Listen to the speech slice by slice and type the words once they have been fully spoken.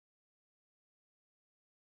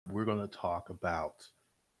we're going to talk about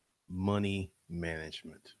money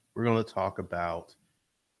management. We're going to talk about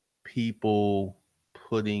people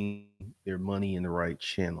putting their money in the right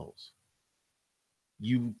channels.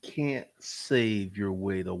 You can't save your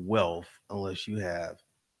way to wealth unless you have,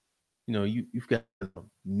 you've got $1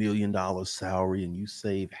 million salary and you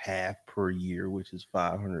save half per year, which is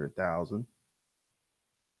 500,000.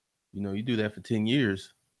 You do that for 10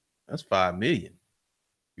 years, that's 5 million.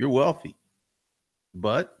 You're wealthy.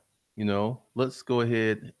 But, let's go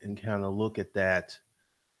ahead and kind of look at that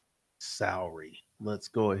salary. Let's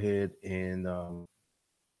go ahead and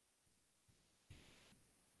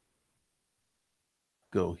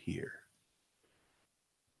go here.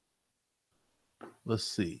 Let's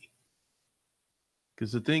see.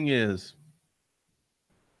 Because the thing is,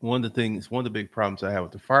 one of the big problems I have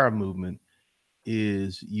with the fire movement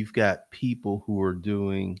is you've got people who are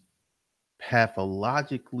doing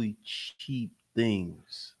pathologically cheap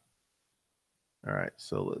things. All right,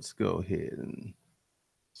 so let's go ahead and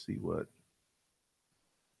see what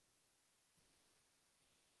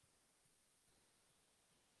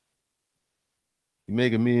you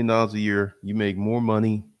make $1 million a year, you make more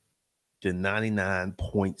money than 99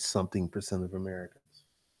 point something percent of Americans.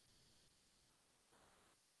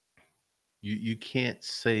 You can't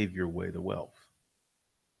save your way to wealth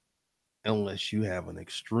unless you have an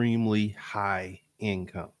extremely high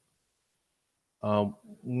income.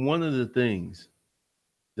 One of the things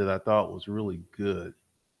that I thought was really good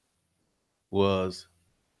was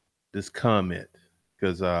this comment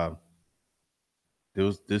because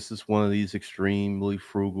this is one of these extremely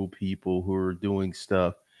frugal people who are doing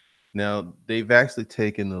stuff. Now they've actually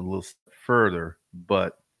taken a little step further,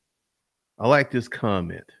 but I like this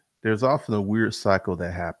comment. There's often a weird cycle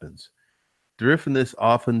that happens. Thriftiness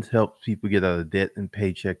often helps people get out of debt and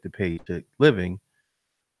paycheck to paycheck living,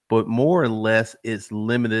 but more or less it's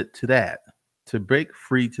limited to that. To break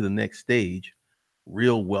free to the next stage,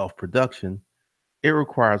 real wealth production, it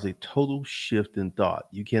requires a total shift in thought.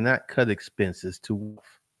 You cannot cut expenses to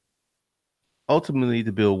wealth. Ultimately,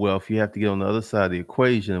 to build wealth, you have to get on the other side of the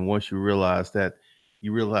equation. And once you realize that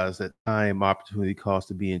time, opportunity,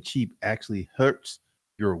 cost of being cheap actually hurts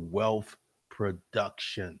your wealth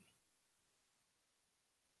production.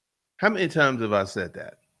 How many times have I said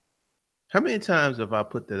that? How many times have I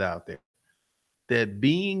put that out there? That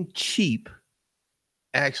being cheap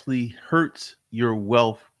actually hurts your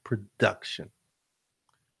wealth production.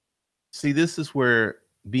 See, this is where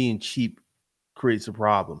being cheap creates a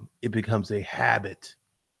problem. It becomes a habit.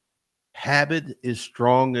 Habit is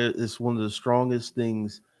stronger, is one of the strongest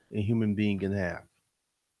things a human being can have.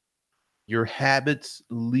 Your habits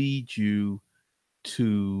lead you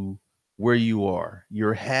to where you are.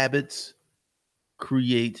 Your habits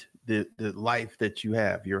create the life that you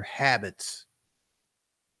have. Your habits.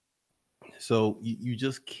 So you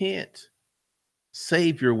just can't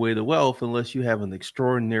save your way to wealth unless you have an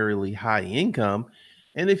extraordinarily high income.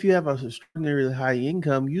 And if you have an extraordinarily high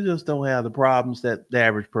income, you just don't have the problems that the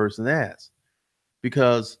average person has.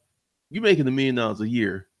 Because you making $1 million a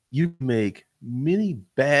year, you make many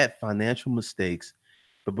bad financial mistakes,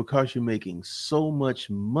 but because you're making so much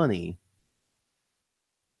money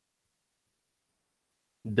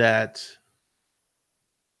that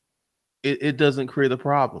it doesn't create a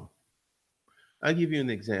problem. I'll give you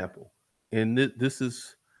an example. And this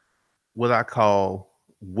is what I call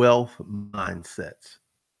wealth mindsets.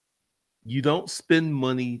 You don't spend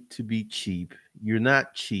money to be cheap. You're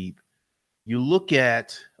not cheap. You look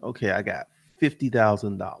at, okay, I got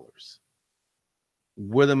 $50,000.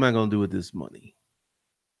 What am I going to do with this money?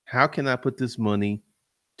 How can I put this money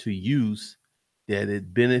to use that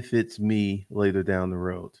it benefits me later down the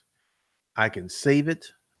road? I can save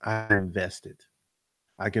it. I can invest it.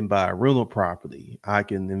 I can buy a rental property. I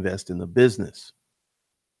can invest in a business.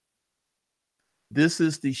 This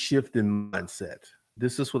is the shift in mindset.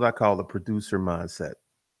 This is what I call the producer mindset.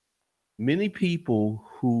 Many people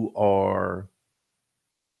who are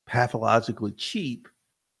pathologically cheap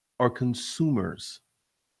are consumers.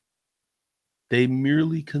 They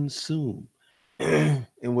merely consume. And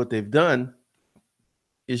what they've done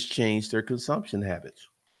is change their consumption habits.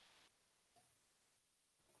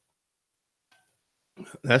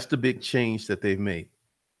 That's the big change that they've made.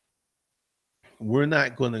 We're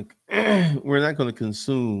not going to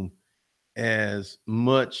consume as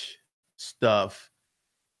much stuff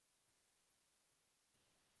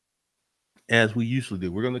as we usually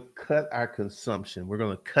do. We're going to cut our consumption. We're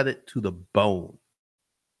going to cut it to the bone.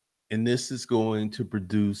 And this is going to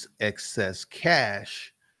produce excess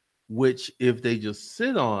cash, which if they just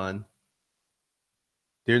sit on,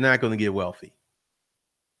 they're not going to get wealthy.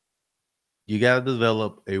 You got to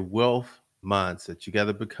develop a wealth mindset. You got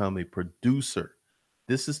to become a producer.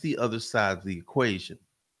 This is the other side of the equation.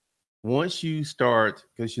 Once you start,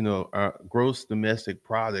 because our gross domestic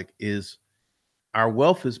product is our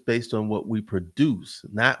wealth is based on what we produce,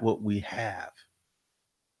 not what we have.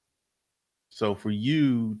 So for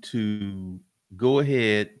you to go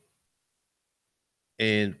ahead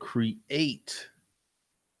and create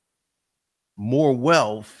more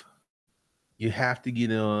wealth, you have to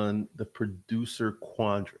get on the producer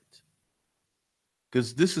quadrant.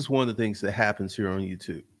 Because this is one of the things that happens here on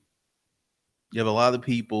YouTube. You have a lot of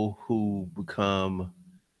people who become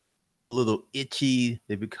a little itchy,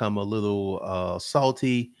 they become a little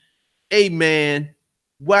salty. Hey man,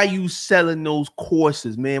 why you selling those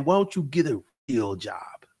courses, man? Why don't you get a real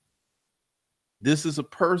job? This is a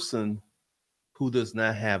person who does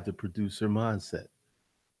not have the producer mindset.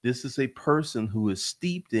 This is a person who is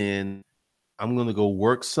steeped in, I'm going to go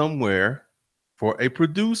work somewhere for a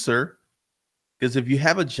producer. Because if you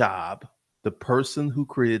have a job, the person who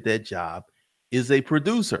created that job is a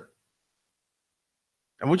producer.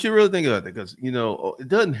 I want you to really think about that because, it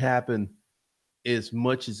doesn't happen as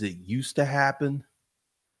much as it used to happen.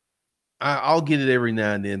 I'll get it every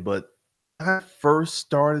now and then, but when I first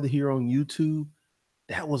started here on YouTube,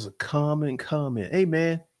 that was a common comment. Hey,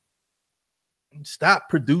 man, stop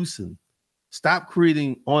producing. Stop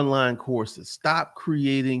creating online courses. Stop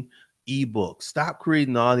creating ebooks. Stop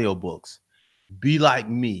creating audiobooks. Be like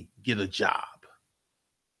me. Get a job.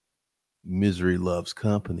 Misery loves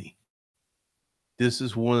company. This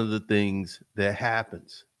is one of the things that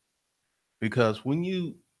happens because when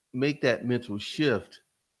you make that mental shift,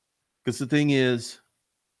 because the thing is,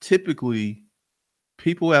 typically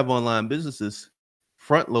people who have online businesses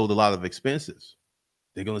front load a lot of expenses.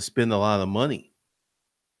 They're going to spend a lot of money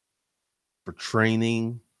for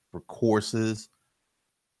training, for courses.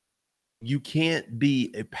 You can't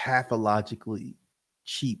be a pathologically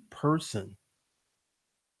cheap person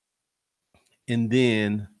and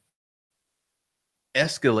then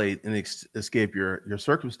escalate and escape your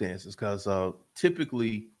circumstances because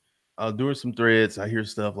typically during some threads I hear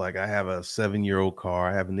stuff like I have a 7-year-old car,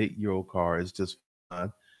 I have an 8-year-old car, it's just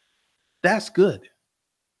fine. That's good.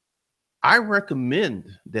 I recommend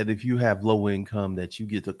that if you have low income that you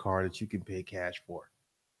get the car that you can pay cash for.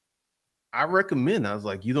 I recommend. I was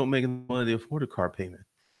like, you don't make enough money to afford a car payment.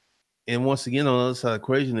 And once again, on the other side of the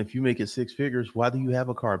equation, if you make it six figures, why do you have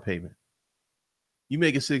a car payment? You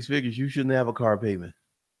make it six figures, you shouldn't have a car payment.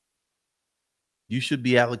 You should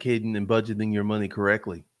be allocating and budgeting your money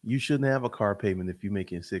correctly. You shouldn't have a car payment if you're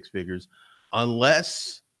making six figures,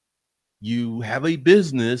 unless you have a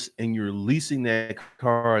business and you're leasing that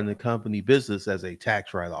car in the company business as a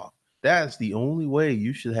tax write-off. That's the only way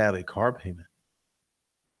you should have a car payment.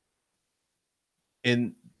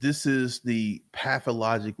 And this is the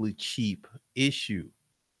pathologically cheap issue.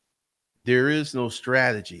 There is no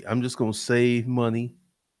strategy. I'm just going to save money.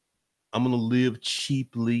 I'm going to live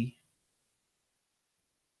cheaply.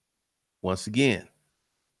 Once again,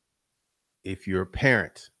 if you're a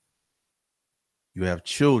parent, you have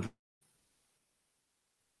children,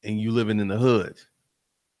 and you living in the hood,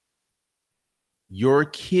 your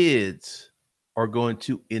kids are going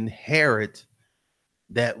to inherit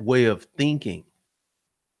that way of thinking.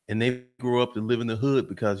 And they grow up to live in the hood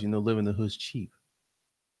because, living in the hood's cheap.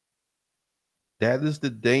 That is the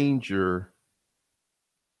danger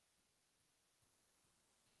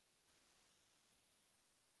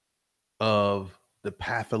of the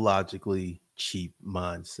pathologically cheap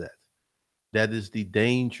mindset. That is the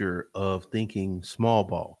danger of thinking small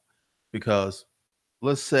ball. Because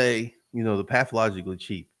let's say, the pathologically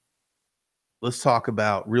cheap. Let's talk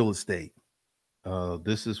about real estate.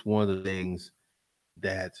 This is one of the things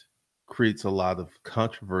that creates a lot of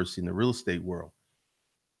controversy in the real estate world.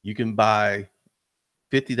 You can buy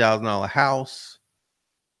 $50,000 house,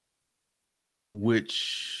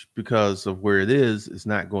 which because of where it is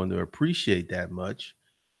not going to appreciate that much,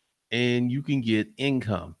 and you can get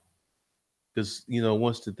income because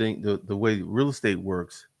once the way real estate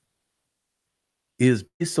works is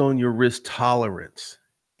based on your risk tolerance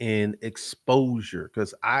and exposure.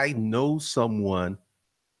 Because I know someone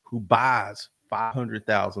who buys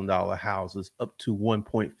 $500,000 houses up to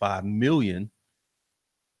 1.5 million.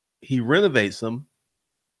 He renovates them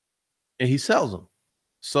and he sells them.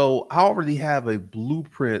 So I already have a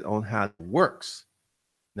blueprint on how it works.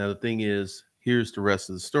 Now, the thing is, here's the rest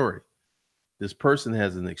of the story. This person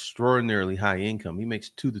has an extraordinarily high income. He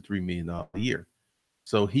makes $2 to $3 million a year.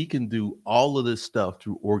 So he can do all of this stuff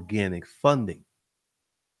through organic funding.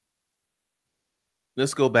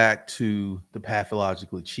 Let's go back to the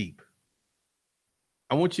pathologically cheap.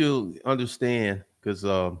 I want you to understand because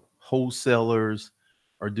wholesalers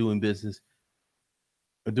are doing business,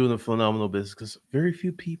 are doing a phenomenal business because very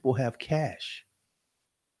few people have cash.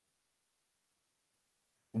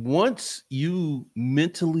 Once you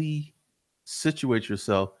mentally situate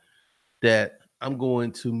yourself that I'm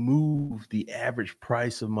going to move the average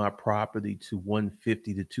price of my property to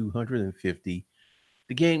 150 to 250,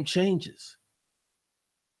 the game changes.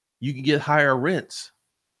 You can get higher rents.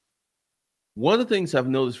 One of the things I've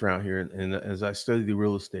noticed around here, and as I study the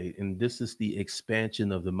real estate, and this is the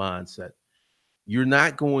expansion of the mindset, you're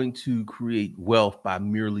not going to create wealth by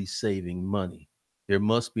merely saving money. There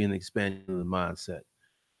must be an expansion of the mindset.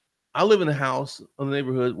 I live in a house in a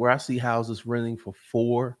neighborhood where I see houses renting for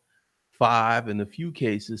four, five, in a few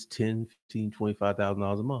cases, 10, 15,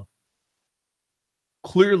 $25,000 a month.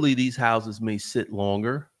 Clearly, these houses may sit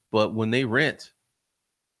longer, but when they rent,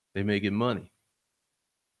 they may get money.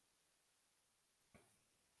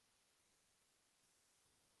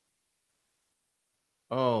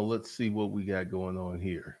 Oh, let's see what we got going on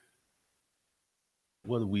here.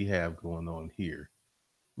 What do we have going on here?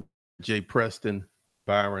 Jay Preston,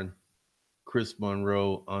 Byron, Chris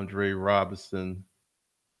Monroe, Andre Robinson,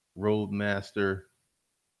 Roadmaster.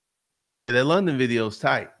 That London video is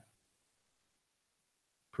tight.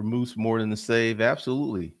 Promotes more than the save.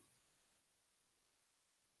 Absolutely.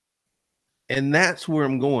 And that's where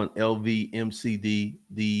I'm going, LVMCD,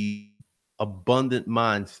 the abundant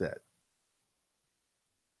mindset.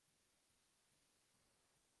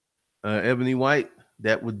 Ebony White,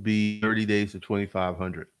 that would be 30 days to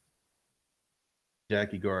 2,500.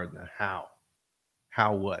 Jackie Gardner, how?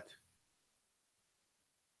 How what?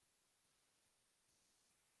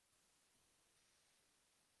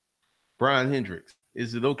 Brian Hendricks,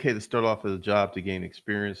 is it okay to start off at a job to gain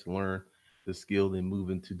experience, learn the skill, then move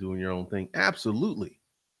into doing your own thing? Absolutely.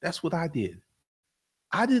 That's what I did.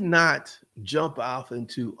 I did not jump off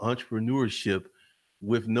into entrepreneurship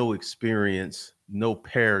with no experience, no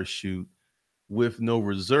parachute, with no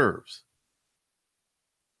reserves.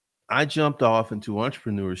 I jumped off into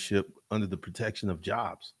entrepreneurship under the protection of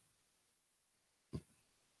jobs.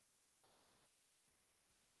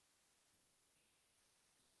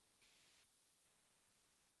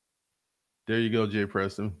 There you go, Jay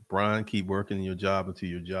Preston. Brian, keep working your job until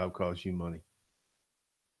your job costs you money.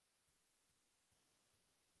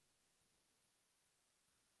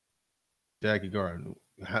 Jackie Garden,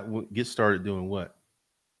 get started doing what?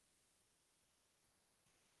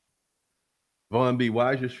 Vaughn B,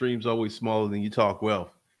 why is your streams always smaller than you talk wealth?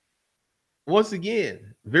 Once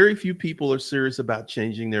again, very few people are serious about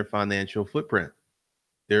changing their financial footprint.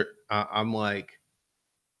 I'm like,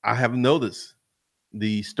 I have noticed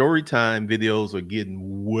the story time videos are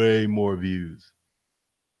getting way more views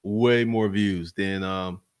than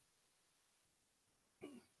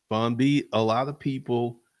Von B. A lot of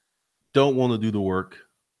people don't want to do the work.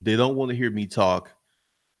 They don't want to hear me talk.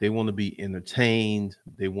 They want to be entertained.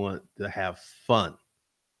 They want to have fun.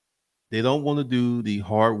 They don't want to do the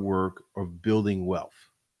hard work of building wealth.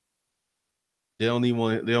 They don't even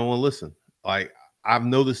want. They don't want to listen. Like I've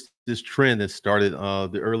noticed this trend that started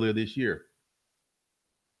the earlier this year.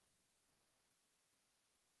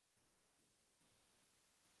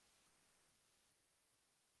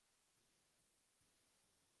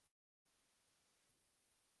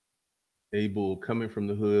 Abel, coming from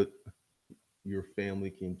the hood, your family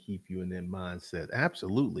can keep you in that mindset.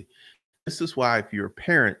 Absolutely. This is why, if you're a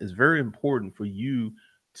parent, it's very important for you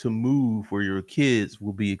to move where your kids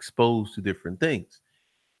will be exposed to different things.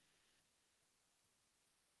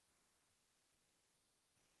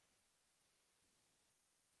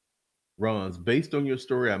 Ron's, based on your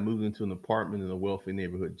story, I moved into an apartment in a wealthy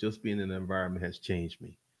neighborhood. Just being in the environment has changed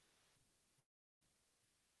me.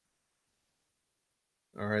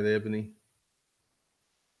 All right, Ebony.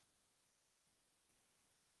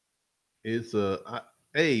 It's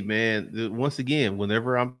hey man, once again,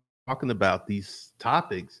 whenever I'm talking about these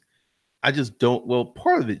topics, I just don't. Well,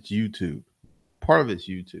 part of it's YouTube. Part of it's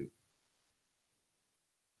YouTube.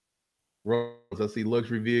 Rose, I see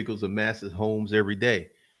luxury vehicles and massive homes every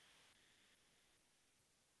day.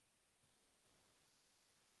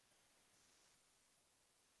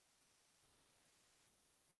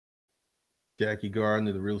 Jackie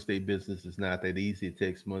Gardner, the real estate business is not that easy. It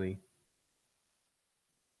takes money.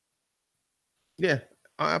 Yeah,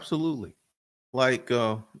 absolutely. Like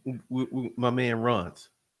my man runs.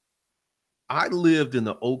 I lived in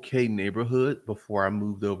an okay neighborhood before I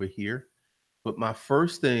moved over here. But my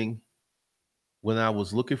first thing when I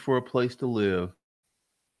was looking for a place to live,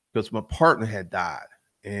 because my partner had died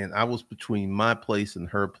and I was between my place and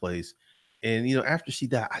her place. And after she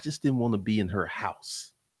died, I just didn't want to be in her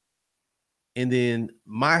house. And then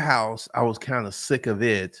my house, I was kind of sick of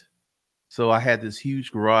it. So I had this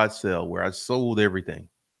huge garage sale where I sold everything.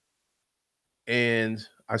 And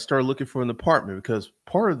I started looking for an apartment because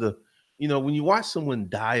part of when you watch someone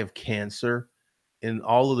die of cancer and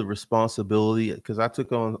all of the responsibility, because I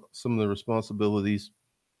took on some of the responsibilities,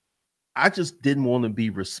 I just didn't want to be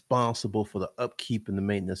responsible for the upkeep and the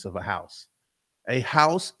maintenance of a house. A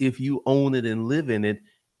house, if you own it and live in it,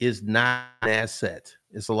 is not an asset,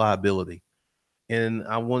 it's a liability. And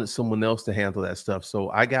I wanted someone else to handle that stuff. So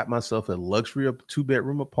I got myself a luxury of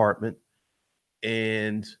 2-bedroom apartment.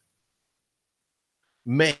 And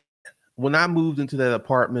man, when I moved into that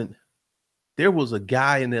apartment, there was a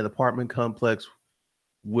guy in that apartment complex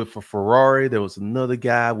with a Ferrari. There was another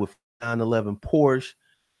guy with 911 Porsche.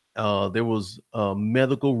 There was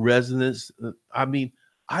medical residents. I mean,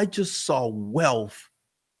 I just saw wealth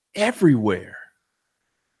everywhere.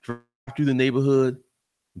 Drive through the neighborhood,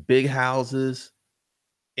 big houses,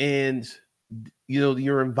 and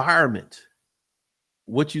your environment,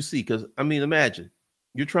 what you see. Because I mean, imagine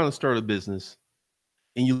you're trying to start a business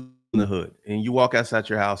and you live in the hood and you walk outside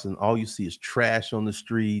your house and all you see is trash on the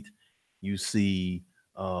street. You see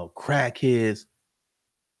crackheads.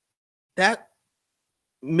 That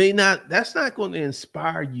that's not going to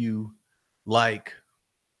inspire you like,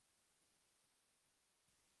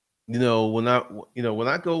 when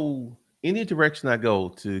I go any direction I go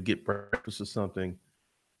to get breakfast or something,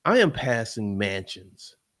 I am passing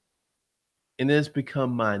mansions and it's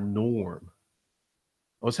become my norm.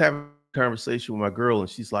 I was having a conversation with my girl and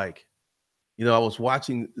she's like, I was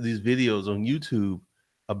watching these videos on YouTube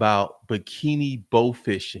about bikini bow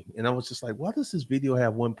fishing. And I was just like, why does this video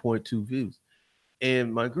have 1.2 views?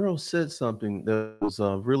 And my girl said something that was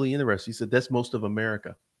really interesting. She said, that's most of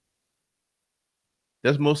America.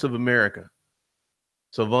 That's most of America.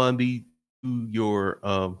 So, Von B, to your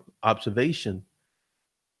observation,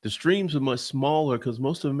 the streams are much smaller because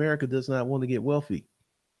most of America does not want to get wealthy.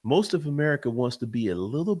 Most of America wants to be a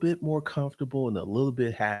little bit more comfortable and a little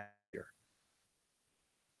bit happier.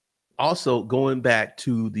 Also, going back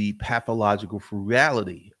to the pathological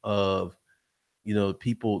frugality of,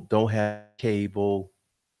 people don't have cable,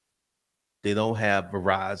 they don't have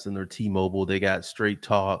Verizon or T-Mobile, they got straight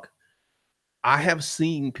talk. I have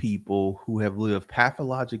seen people who have lived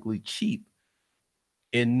pathologically cheap,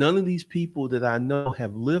 and none of these people that I know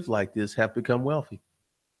have lived like this have become wealthy.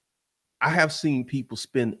 I have seen people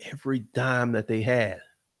spend every dime that they had.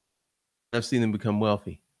 I've seen them become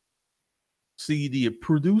wealthy. See, the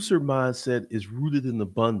producer mindset is rooted in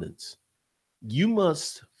abundance. You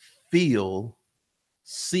must feel,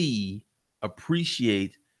 see,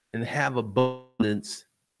 appreciate, and have abundance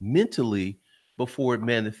mentally before it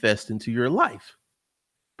manifests into your life.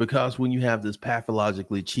 Because when you have this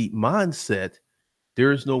pathologically cheap mindset,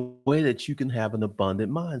 there is no way that you can have an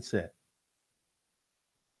abundant mindset.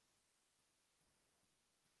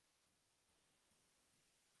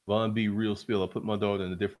 Von B. Real spill. I put my daughter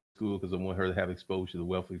in a different school because I want her to have exposure to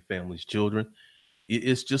wealthy families' children.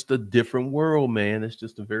 It's just a different world, man. It's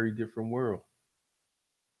just a very different world.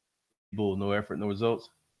 Bull, no effort, no results.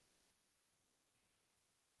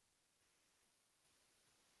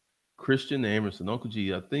 Christian Emerson, Uncle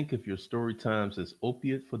G, I think of your story times as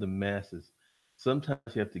opiate for the masses. Sometimes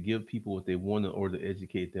you have to give people what they want in order to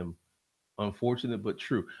educate them. Unfortunate but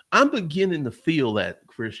true. I'm beginning to feel that,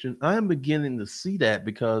 Christian. I'm beginning to see that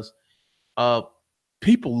because uh,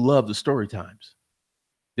 people love the story times.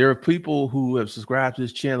 There are people who have subscribed to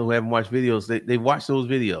this channel who haven't watched videos. They watch those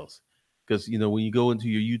videos because when you go into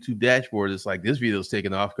your YouTube dashboard, it's like this video is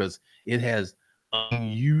taken off because it has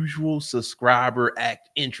unusual subscriber act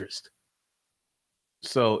interest.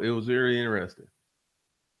 So it was very interesting.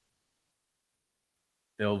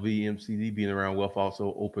 LVMCD being around wealth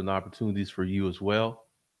also opened opportunities for you as well.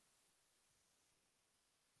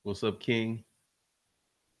 What's up, King?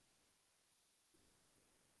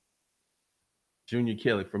 Junior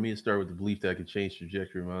Kelly, for me, it started with the belief that I could change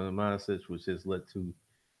trajectory of my mindset, which has led to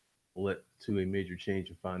a major change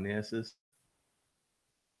in finances.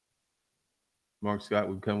 Mark Scott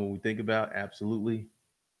would become what we think about. Absolutely.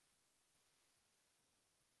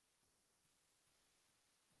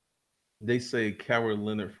 They say Coward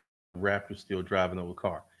Leonard Raptor still driving over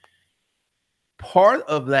car. Part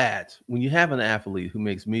of that, when you have an athlete who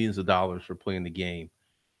makes millions of dollars for playing the game,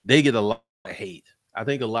 they get a lot of hate. I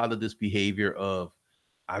think a lot of this behavior of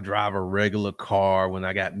I drive a regular car when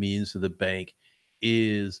I got millions to the bank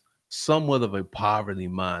is somewhat of a poverty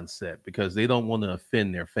mindset because they don't want to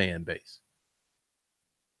offend their fan base.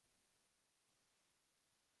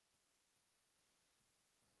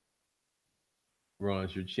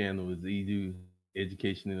 runs your channel is Edu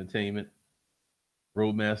Education Entertainment.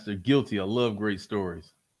 Roadmaster Guilty. I love great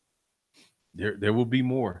stories. There will be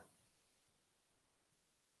more.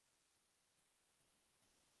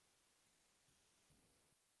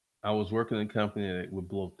 I was working in a company that would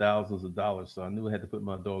blow thousands of dollars, so I knew I had to put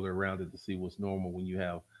my daughter around it to see what's normal when you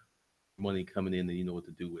have money coming in and you know what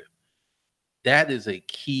to do with. That is a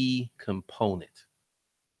key component.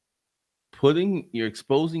 You're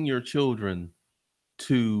exposing your children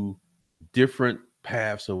to different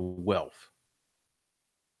paths of wealth.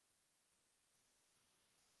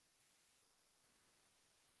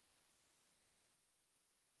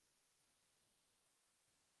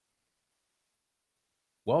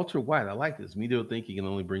 Walter White, I like this. Mediocre thinking can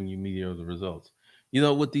only bring you mediocre results.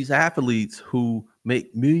 With these athletes who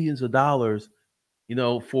make millions of dollars,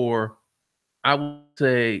 for I would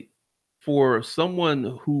say for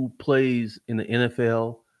someone who plays in the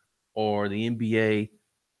NFL or the NBA,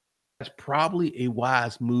 that's probably a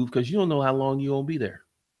wise move because you don't know how long you're gonna be there.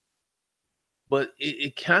 But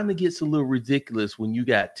it kind of gets a little ridiculous when you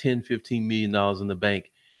got 10, $15 million in the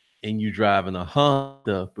bank and you driving a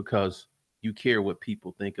Honda because you care what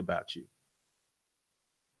people think about you.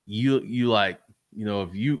 You like,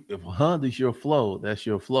 if Honda's your flow, that's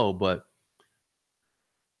your flow. But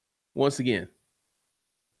once again,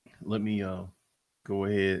 let me go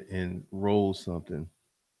ahead and roll something.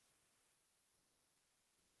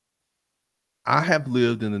 I have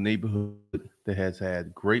lived in a neighborhood that has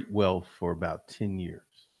had great wealth for about 10 years.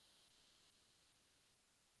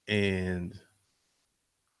 And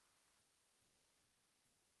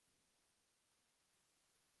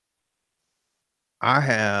I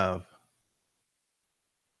have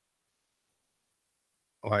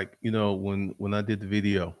like, when I did the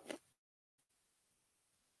video,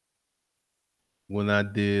 when I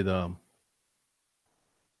did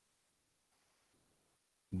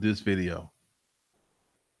this video,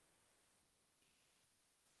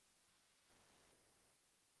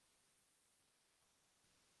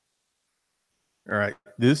 all right,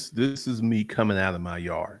 this is me coming out of my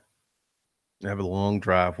yard. I have a long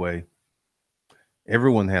driveway.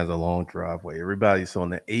 Everyone has a long driveway. Everybody's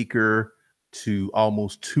on the acre to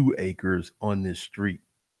almost 2 acres on this street.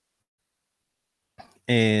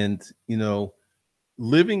 And,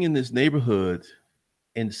 living in this neighborhood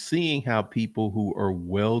and seeing how people who are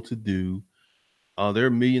well to do, there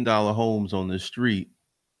are $1 million homes on the street.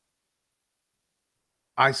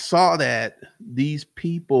 I saw that these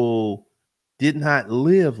people did not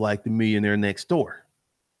live like the millionaire next door.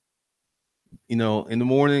 In the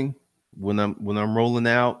morning when I'm rolling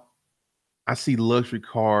out, I see luxury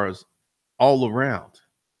cars all around.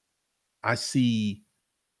 I see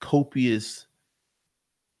copious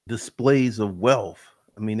displays of wealth.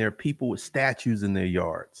 I mean, there are people with statues in their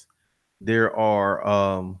yards. There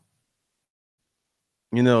are,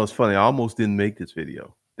 it's funny. I almost didn't make this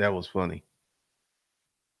video. That was funny.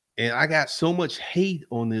 And I got so much hate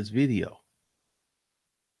on this video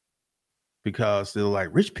because they're like,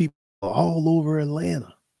 rich people are all over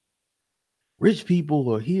Atlanta. Rich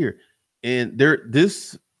people are here. And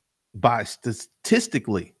this, by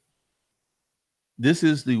statistically, this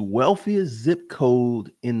is the wealthiest zip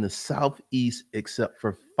code in the Southeast, except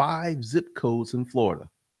for 5 zip codes in Florida.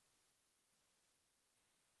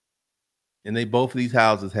 And both of these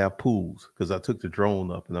houses have pools because I took the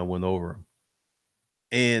drone up and I went over them.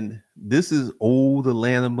 And this is old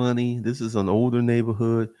Atlanta money. This is an older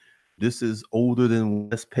neighborhood. This is older than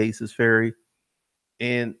West Paces Ferry.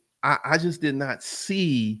 And I just did not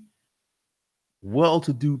see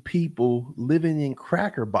well-to-do people living in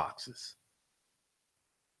cracker boxes.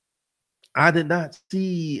 I did not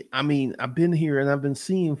see, I mean, I've been here and I've been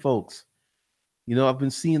seeing folks, I've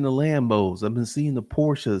been seeing the Lambos, I've been seeing the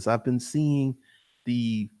Porsches, I've been seeing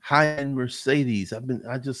the high-end Mercedes.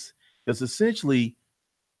 Because essentially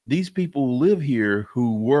these people who live here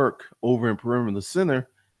who work over in Perimeter Center,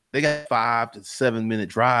 they got 5 to 7 minute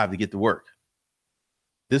drive to get to work.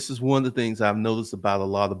 This is one of the things I've noticed about a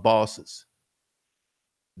lot of bosses.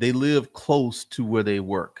 They live close to where they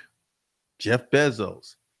work. Jeff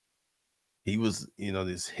Bezos, he was,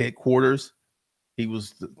 his headquarters, he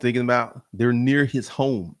was thinking about, they're near his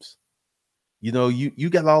homes. You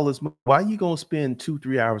got all this money. Why are you going to spend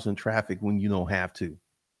 2-3 hours in traffic when you don't have to?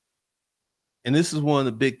 And this is one of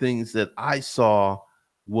the big things that I saw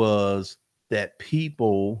was that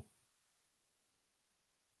people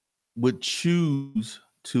would choose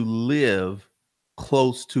to live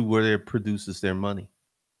close to where they produces their money.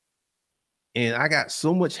 And I got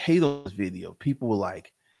so much hate on this video. People were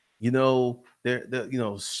like, they're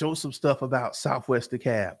show some stuff about Southwest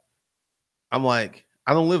DeKalb. I'm like,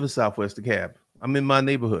 I don't live in Southwest DeKalb. I'm in my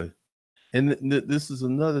neighborhood. And this is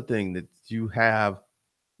another thing that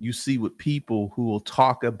you see with people who will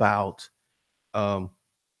talk about um,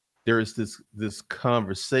 there is this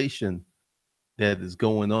conversation that is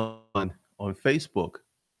going on Facebook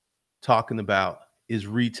talking about is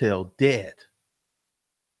retail dead?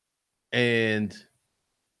 And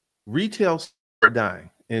retail are dying.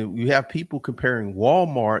 And you have people comparing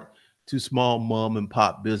Walmart to small mom and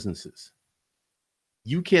pop businesses.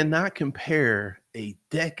 You cannot compare a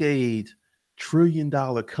decade $1 trillion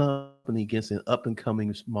company against an up and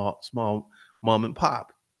coming small mom and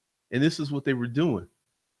pop. And this is what they were doing.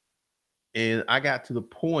 And I got to the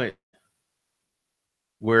point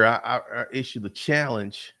where I issued a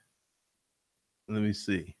challenge. Let me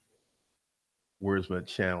see. Where's my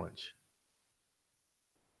challenge?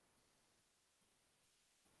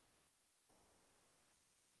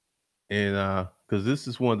 And because this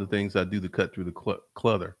is one of the things I do to cut through the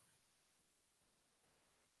clutter.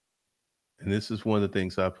 And this is one of the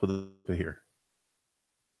things I put up here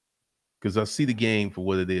because I see the game for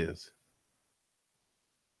what it is.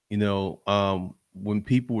 When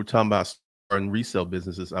people were talking about starting resale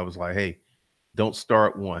businesses, I was like, hey, don't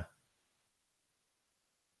start one.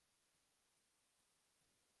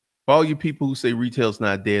 For all you people who say retail's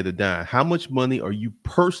not dead or dying, how much money are you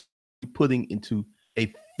personally putting into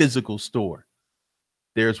a physical store?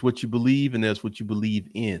 There's what you believe, and there's what you believe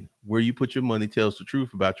in. Where you put your money tells the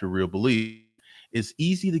truth about your real belief. It's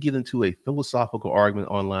easy to get into a philosophical argument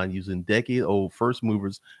online using decade old first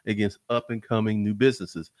movers against up and coming new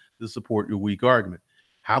businesses to support your weak argument.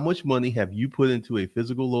 How much money have you put into a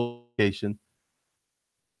physical location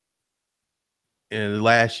in the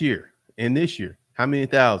last year and this year? How many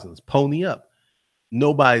thousands? Pony up.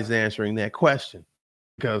 Nobody's answering that question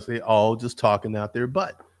because they all just talking out their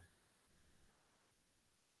butt.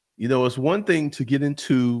 It's one thing to get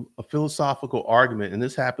into a philosophical argument, and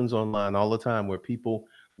this happens online all the time where people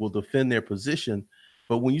will defend their position.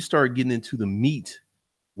 But when you start getting into the meat,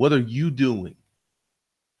 what are you doing?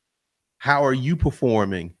 How are you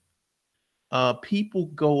performing? People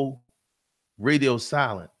go radio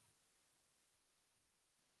silent.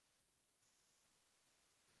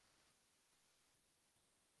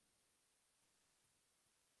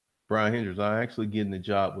 Brian Hendricks, I actually getting a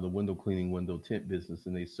job with a window cleaning, window tint business,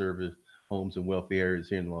 and they service homes in wealthy areas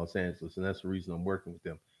here in Los Angeles. And that's the reason I'm working with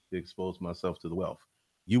them to expose myself to the wealth.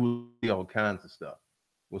 You will see all kinds of stuff.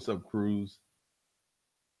 What's up, Cruz?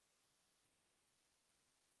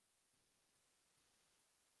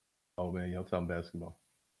 Oh man, y'all talking basketball.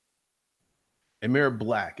 And Mayor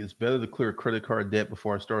Black, it's better to clear credit card debt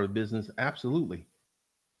before I start a business. Absolutely.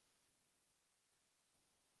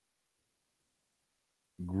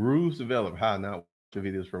 Grooves develop. How not watch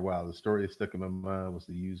videos for a while. The story that stuck in my mind was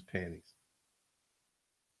the used panties.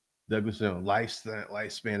 Douglas Jones,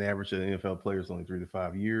 lifespan average of NFL players only 3 to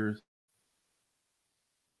 5 years.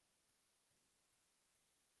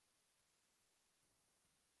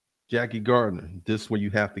 Jackie Gardner, this is where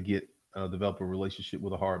you have to get develop a relationship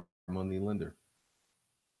with a hard money lender.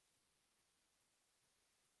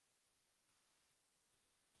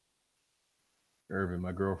 Irvin,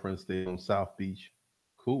 my girlfriend stayed on South Beach.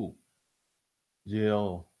 Cool.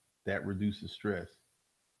 Jail, that reduces stress.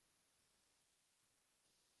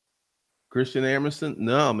 Christian Emerson,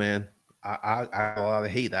 no man. I had a lot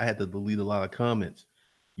of hate. I had to delete a lot of comments.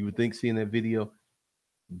 You would think seeing that video,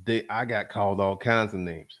 I got called all kinds of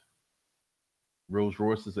names. Rolls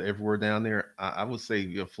Royces are everywhere down there. I would say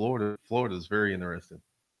yeah, Florida is very interesting.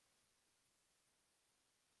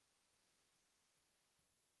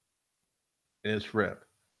 And it's rep.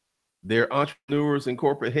 They're entrepreneurs and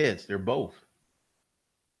corporate heads. They're both.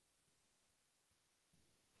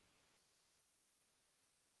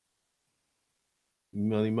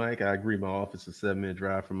 Money Mike, I agree. My office is a 7 minute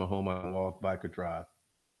drive from my home. I can walk, bike, or drive.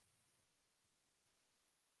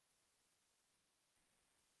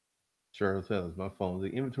 Charles Ellis, my phone. The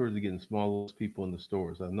inventories are getting smaller as people in the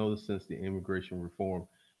stores. I've noticed since the immigration reform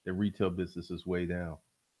that retail business is way down.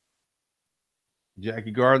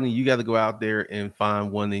 Jackie Gardner, you got to go out there and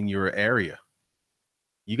find one in your area.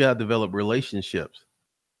 You got to develop relationships.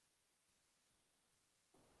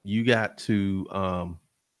 You got to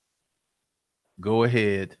go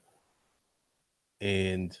ahead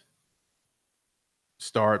and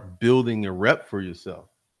start building a rep for yourself.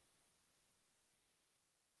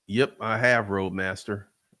 Yep, I have Roadmaster.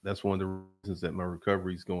 That's one of the reasons that my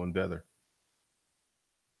recovery is going better.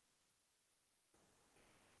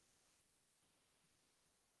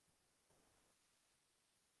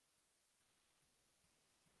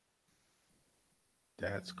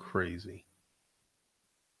 That's crazy.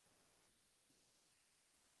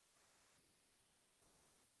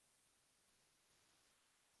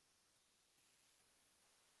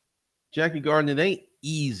 Jackie Garden, it ain't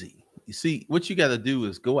easy. You see, what you got to do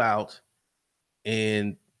is go out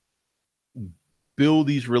and build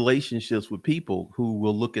these relationships with people who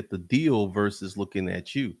will look at the deal versus looking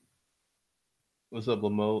at you. What's up,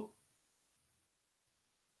 Lamo?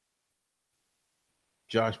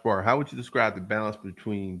 Josh Barr, how would you describe the balance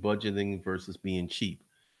between budgeting versus being cheap?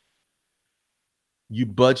 You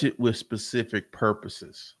budget with specific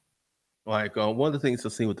purposes. Like one of the things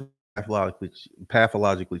I've seen with the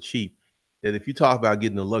pathologically cheap, that if you talk about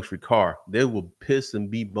getting a luxury car, they will piss and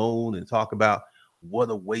be moan and talk about what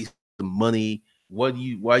a waste of money. Why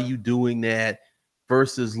are you doing that?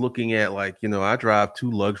 Versus looking at, like, I drive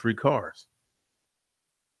two luxury cars.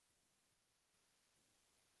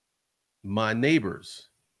 My neighbors,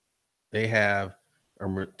 they have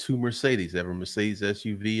two Mercedes. They have a Mercedes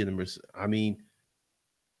SUV and I mean,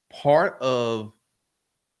 part of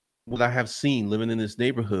what I have seen living in this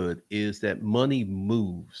neighborhood is that money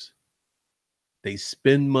moves. They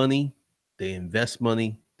spend money, they invest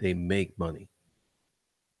money, they make money.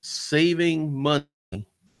 Saving money,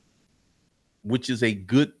 which is a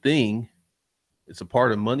good thing, it's a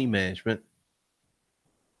part of money management.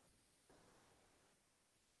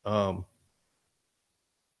 Um,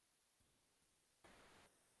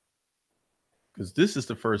 because this is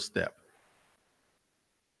the first step.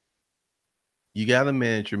 You got to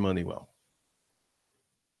manage your money well.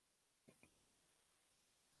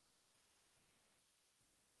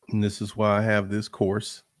 And this is why I have this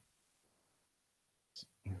course.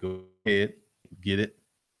 Go ahead, get it.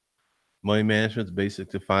 Money management is basic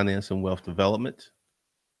to finance and wealth development.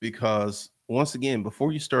 Because once again,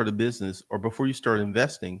 before you start a business or before you start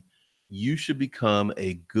investing, you should become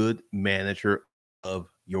a good manager of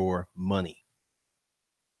your money.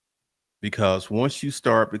 Because once you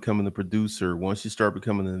start becoming a producer, once you start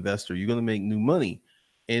becoming an investor, you're going to make new money.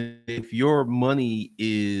 And if your money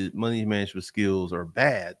management skills are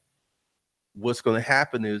bad, what's going to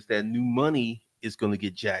happen is that new money is going to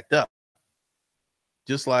get jacked up.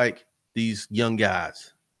 Just like these young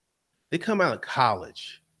guys, they come out of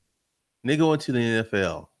college and they go into the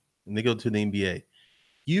NFL and they go to the NBA.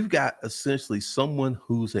 You've got essentially someone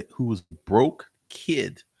who's a broke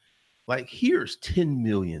kid. Like, here's 10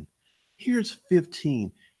 million, here's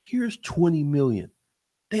 15, here's 20 million.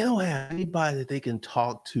 They don't have anybody that they can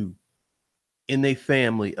talk to in their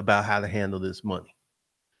family about how to handle this money.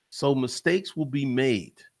 So mistakes will be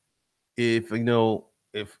made. If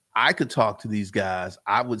I could talk to these guys,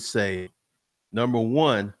 I would say, number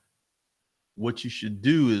one, what you should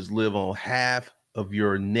do is live on half of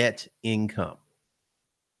your net income.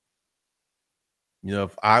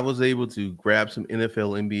 If I was able to grab some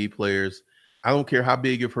NFL, NBA players, I don't care how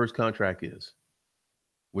big your first contract is.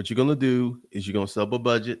 What you're going to do is you're going to set up a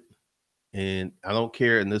budget, and I don't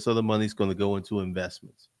care. And this other money is going to go into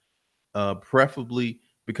investments, preferably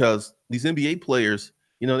because these NBA players,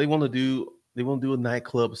 they want to do a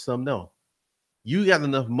nightclub or something. No, you got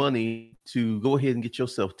enough money to go ahead and get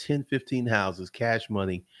yourself 10, 15 houses, cash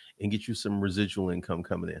money, and get you some residual income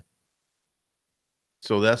coming in.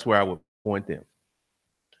 So that's where I would point them.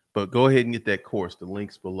 But go ahead and get that course. The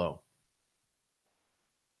link's below.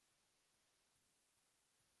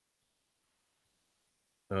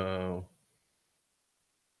 Uh,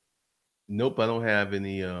 nope, I don't have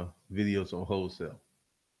any videos on wholesale.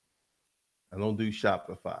 I don't do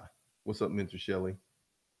Shopify. What's up, Mentor Shelley?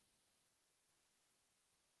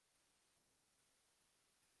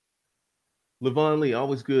 Levon Lee,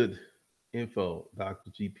 always good info,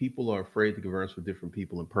 Dr. G. People are afraid to converse with different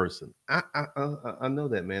people in person. I know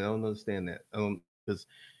that, man. I don't understand that. I don't, because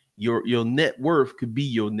your net worth could be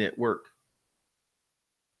your network.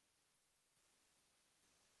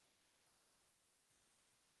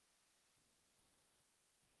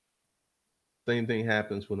 Same thing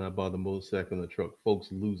happens when I bought a motorcycle and a truck. Folks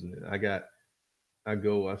losing it. I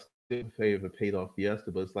still pay if it paid off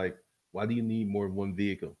Fiesta, but it's like, why do you need more than one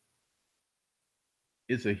vehicle?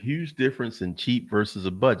 It's a huge difference in cheap versus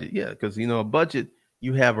a budget. Yeah, because a budget,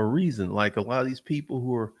 you have a reason. Like a lot of these people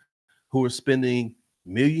who are spending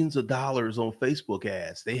millions of dollars on Facebook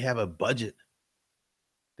ads, they have a budget.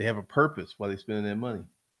 They have a purpose why they're spending their money.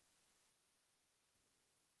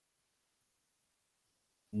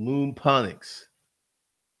 Loom Ponics.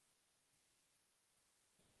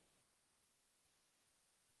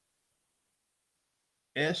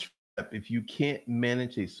 If you can't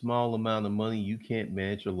manage a small amount of money, you can't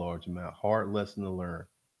manage a large amount. Hard lesson to learn.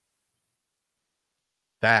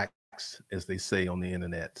 Facts, as they say on the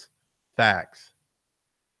internet. Facts.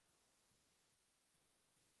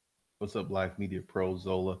 What's up, Life Media Pro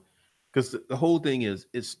Zola? Because the whole thing is,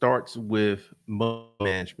 it starts with money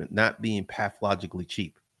management, not being pathologically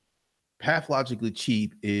cheap. Pathologically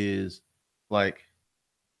cheap is like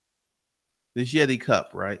this Yeti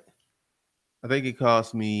cup, right? I think it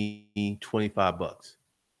cost me 25 bucks.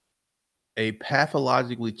 A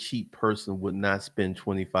pathologically cheap person would not spend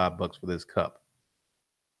 25 bucks for this cup.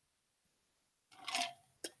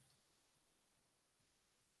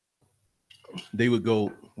 They would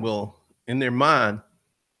go, well, in their mind,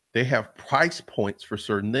 they have price points for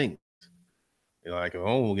certain things. You're like,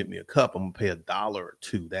 oh, get me a cup, I'm gonna pay $1 or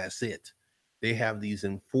two. That's it. They have these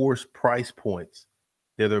enforced price points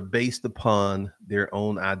that are based upon their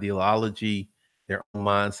own ideology, their own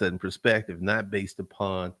mindset and perspective, not based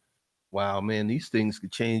upon, wow, man, these things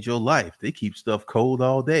could change your life. They keep stuff cold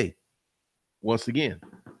all day. Once again,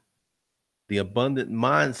 the abundant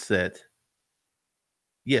mindset,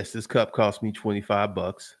 yes, this cup cost me 25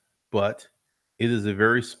 bucks, but it is a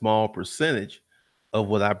very small percentage of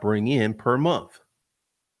what I bring in per month.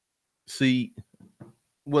 See,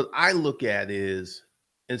 what I look at is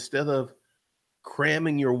instead of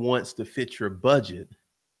cramming your wants to fit your budget,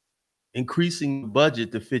 increasing the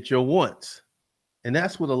budget to fit your wants. And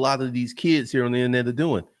that's what a lot of these kids here on the internet are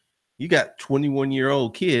doing. You got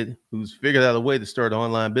 21-year-old kid who's figured out a way to start an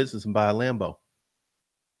online business and buy a Lambo.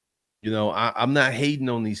 I'm not hating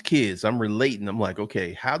on these kids. I'm relating. I'm like,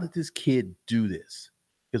 okay, how did this kid do this?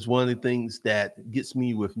 Because one of the things that gets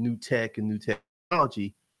me with new tech and new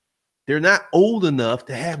technology, they're not old enough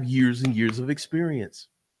to have years and years of experience.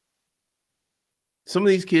 Some of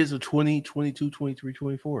these kids are 20, 22, 23,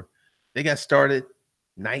 24. They got started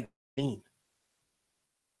 19.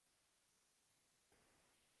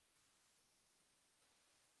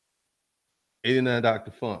 89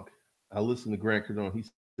 Dr. Funk. I listened to Grant Cardone. He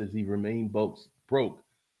says he remained broke.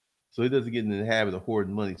 So he doesn't get in the habit of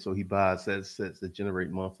hoarding money. So he buys assets that generate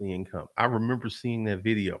monthly income. I remember seeing that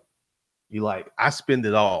video. You like, I spend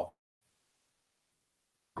it all.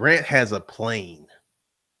 Grant has a plane.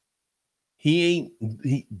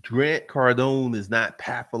 Grant Cardone is not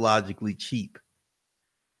pathologically cheap.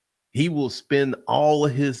 He will spend all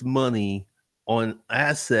of his money on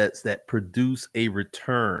assets that produce a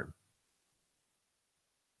return.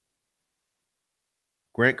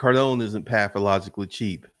 Grant Cardone isn't pathologically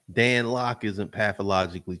cheap. Dan Locke isn't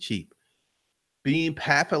pathologically cheap. Being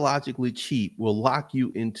pathologically cheap will lock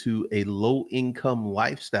you into a low income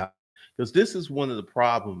lifestyle, because this is one of the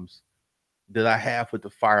problems that I have with the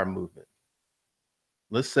FIRE movement.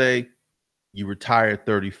 Let's say you retire at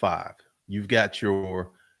 35. You've got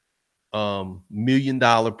your $1 million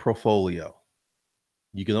portfolio.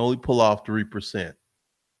 You can only pull off 3%.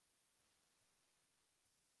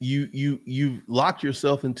 You've locked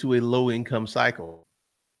yourself into a low income cycle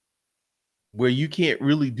where you can't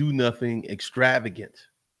really do nothing extravagant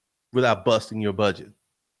without busting your budget.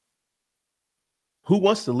 Who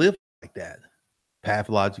wants to live like that?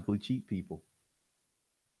 Pathologically cheap people.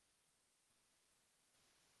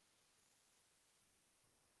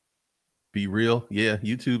 Be real. Yeah,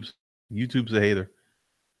 YouTube's a hater.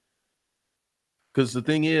 Because the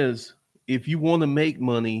thing is, if you want to make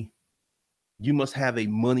money, you must have a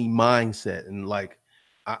money mindset. And like,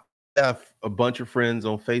 I have a bunch of friends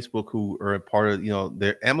on Facebook who are a part of,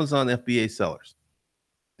 they're Amazon FBA sellers.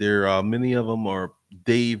 There are many of them are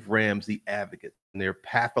Dave Ramsey advocates, and they're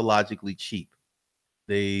pathologically cheap.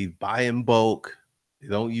 They buy in bulk. They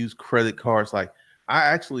don't use credit cards. Like,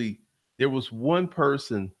 there was one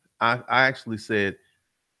person I actually said,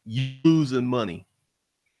 you losing money.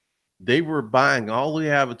 They were buying all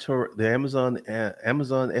the Amazon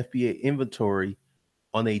FBA inventory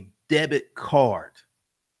on a debit card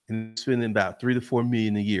and spending about 3 to 4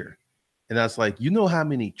 million a year. And I was like, you know how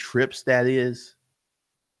many trips that is?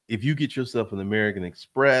 If you get yourself an American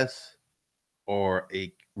Express or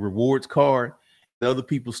a rewards card, and other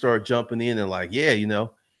people start jumping in and like, yeah,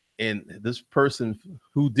 and this person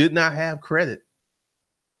who did not have credit,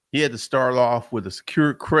 he had to start off with a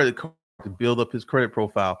secure credit card to build up his credit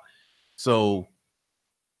profile. So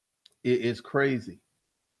it's crazy.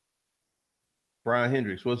 Brian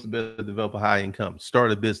Hendricks, what's the best to develop a high income?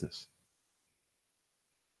 Start a business.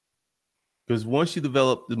 Because once you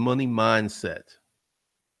develop the money mindset,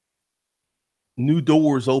 new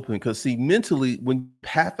doors open. Because see, mentally, when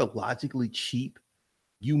pathologically cheap,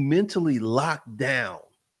 you mentally lock down.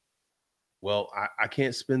 Well, I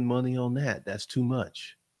can't spend money on that. That's too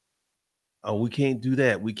much. We can't do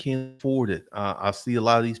that. We can't afford it. I see a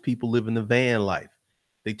lot of these people living the van life.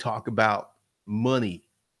 They talk about money.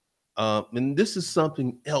 And this is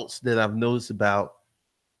something else that I've noticed about,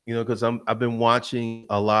 because I've been watching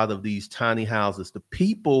a lot of these tiny houses. The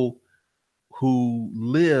people who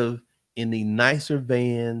live in the nicer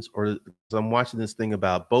vans, or I'm watching this thing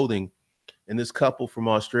about boating, and this couple from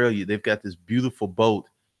Australia, they've got this beautiful boat.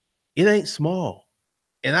 It ain't small.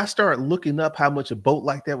 And I started looking up how much a boat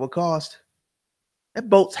like that would cost. That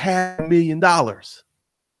boat's $500,000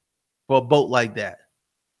 for a boat like that.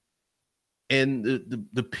 And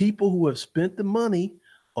the people who have spent the money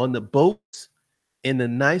on the boats and the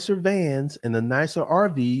nicer vans and the nicer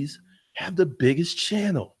RVs have the biggest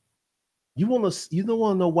channel. You don't want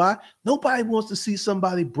to know why? Nobody wants to see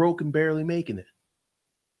somebody broke and barely making it.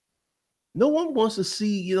 No one wants to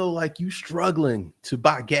see, like you struggling to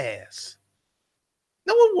buy gas.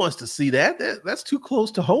 No one wants to see that. That's too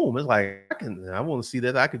close to home. It's like I want to see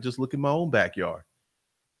that. I could just look in my own backyard.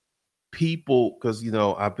 People, because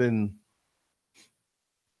I've been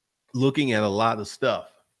looking at a lot of stuff.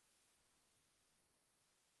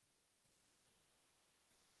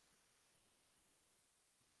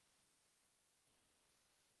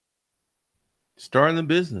 Starting a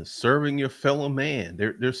business, serving your fellow man.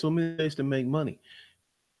 There's so many ways to make money.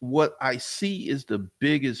 What I see is the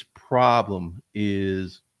biggest problem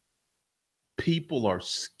is people are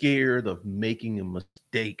scared of making a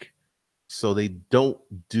mistake, so they don't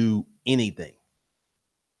do anything.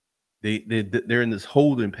 They're in this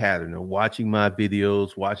holding pattern of watching my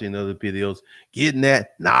videos, watching other videos, getting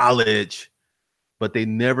that knowledge, but they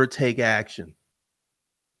never take action.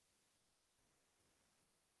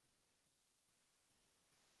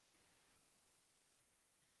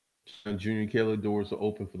 Junior Kelly, doors are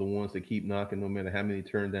open for the ones that keep knocking, no matter how many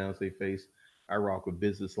turn downs they face. I rock with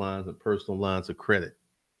business lines and personal lines of credit.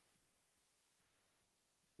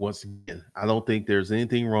 Once again, I don't think there's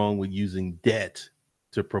anything wrong with using debt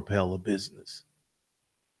to propel a business.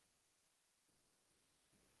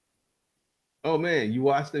 Oh man, you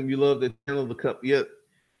watch them, you love the channel, the cup. Yeah.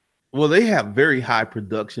 Well, they have very high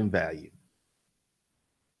production value.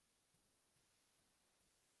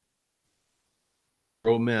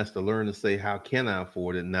 Roadmaster, learn to say, how can I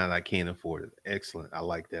afford it? Not I can't afford it. Excellent. I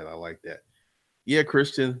like that. I like that. Yeah,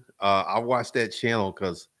 Christian. I watched that channel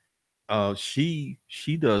because she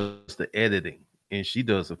does the editing and she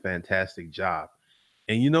does a fantastic job.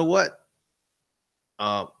 And you know what?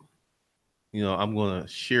 Uh, I'm gonna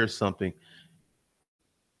share something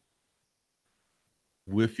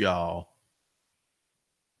with y'all.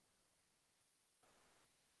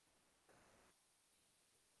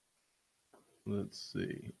 Let's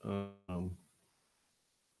see.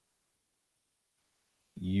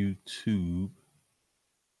 YouTube.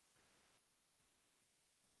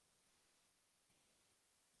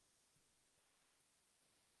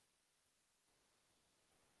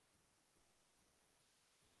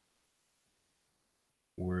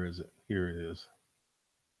 Where is it? Here it is.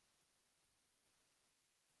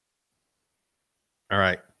 All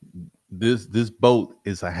right. This boat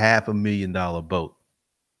is a $500,000 boat.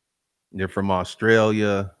 They're from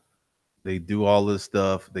Australia. They do all this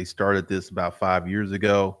stuff. They started this about 5 years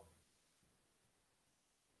ago.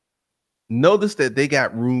 Notice that they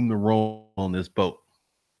got room to roam on this boat.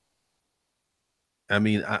 I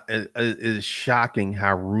mean, it is shocking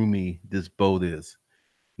how roomy this boat is.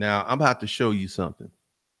 Now, I'm about to show you something.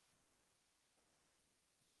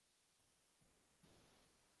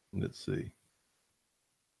 Let's see.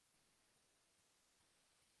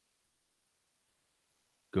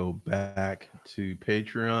 Go back to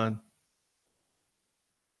Patreon.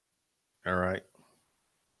 All right.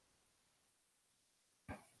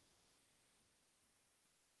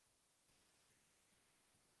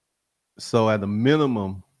 So at a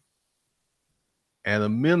minimum, they're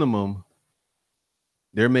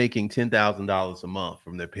making $10,000 a month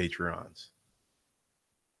from their Patreons.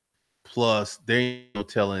 Plus, they're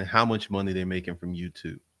telling how much money they're making from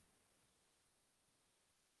YouTube.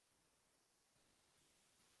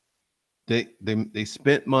 They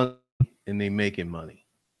spent money and they making money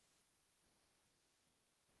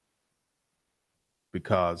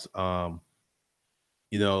because it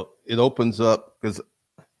opens up because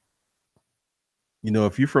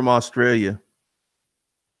if you're from Australia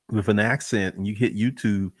with an accent and you hit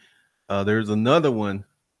YouTube, there's another one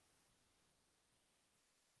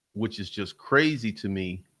which is just crazy to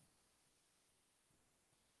me,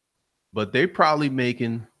 but they're probably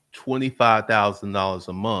making $25,000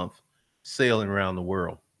 a month sailing around the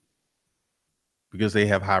world because they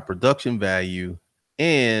have high production value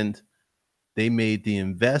and they made the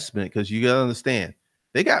investment because you got to understand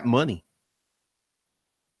they got money.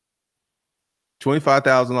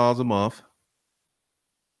 $25,000 a month,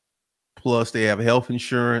 plus they have health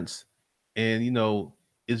insurance. And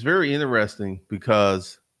it's very interesting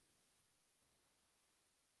because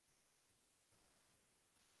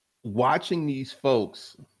watching these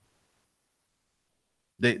folks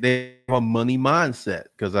They have a money mindset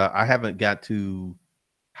because I haven't got to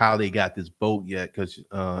how they got this boat yet because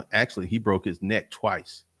actually he broke his neck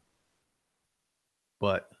twice.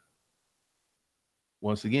 But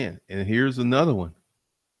once again, and here's another one.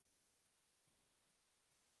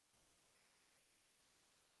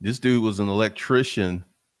 This dude was an electrician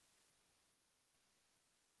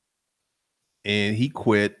and he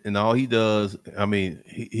quit, and all he does, I mean,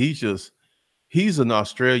 he's an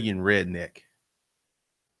Australian redneck.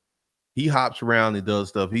 He hops around and does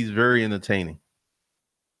stuff. He's very entertaining.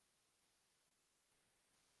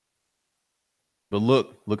 But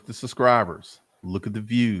look at the subscribers, look at the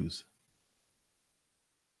views.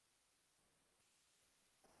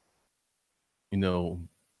 You know,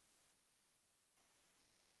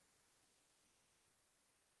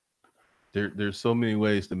 there's so many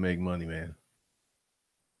ways to make money, man.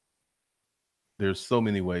 There's so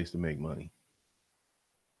many ways to make money.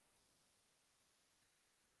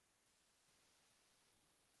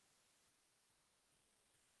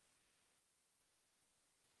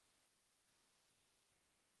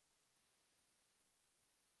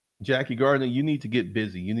 Jackie Gardner, you need to get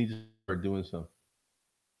busy. You need to start doing something.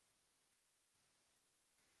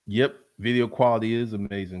 Yep, video quality is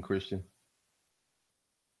amazing, Christian.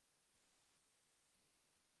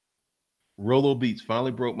 Rolo Beats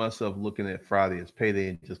finally broke myself looking at Friday as payday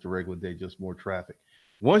and just a regular day, just more traffic.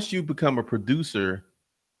 Once you become a producer,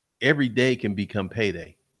 every day can become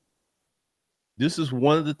payday. This is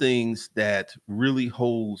one of the things that really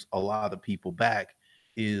holds a lot of people back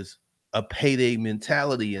is a payday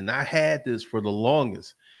mentality. And I had this for the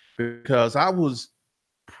longest because I was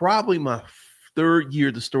probably my third year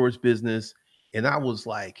of the storage business. And I was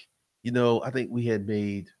like, I think we had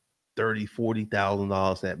made 30,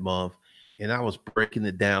 $40,000 that month. And I was breaking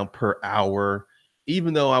it down per hour,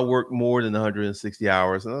 even though I worked more than 160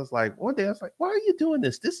 hours. And I was like, one day I was like, why are you doing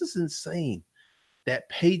this? This is insane. That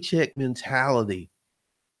paycheck mentality,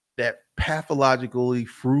 that pathologically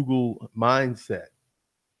frugal mindset.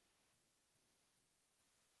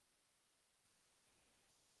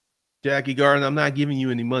 Jackie Garden, I'm not giving you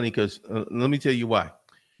any money because let me tell you why.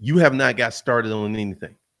 You have not got started on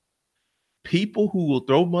anything. People who will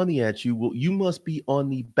throw money at you you must be on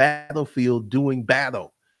the battlefield doing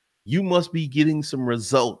battle. You must be getting some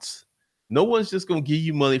results. No one's just going to give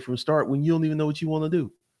you money from start when you don't even know what you want to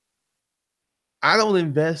do. I don't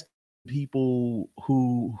invest in people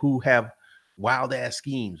who have wild ass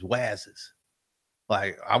schemes, wazzes.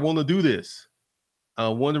 Like I want to do this.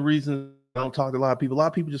 One of the reasons I don't talk to a lot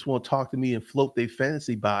of people just want to talk to me and float their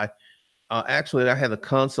fantasy by. Actually, I had a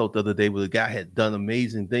consult the other day where the guy had done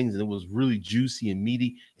amazing things and it was really juicy and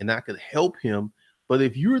meaty, and I could help him. But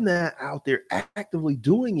if you're not out there actively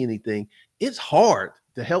doing anything, it's hard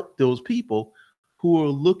to help those people who are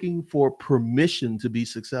looking for permission to be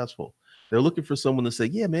successful. They're looking for someone to say,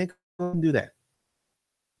 "Yeah, man, come on and do that."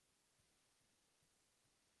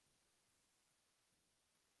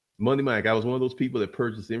 Money Mike, I was one of those people that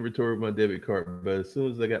purchased inventory with my debit card, but as soon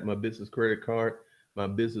as I got my business credit card, my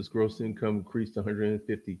business gross income increased to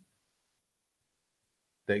 150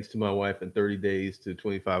 thanks to my wife in 30 days to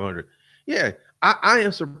 2,500. Yeah, I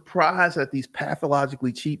am surprised at these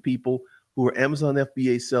pathologically cheap people who are Amazon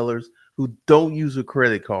FBA sellers who don't use a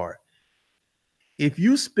credit card. If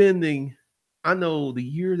you spending, I know the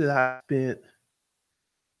year that I spent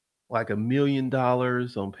like $1 million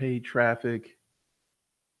on paid traffic,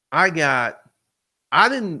 I got I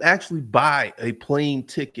didn't actually buy a plane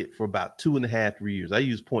ticket for about 2.5, 3 years. I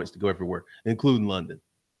used points to go everywhere, including London.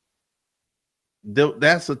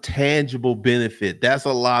 That's a tangible benefit. That's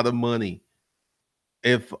a lot of money.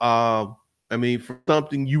 If I mean for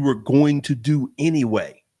something you were going to do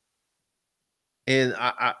anyway. And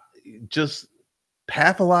I just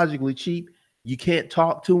pathologically cheap. You can't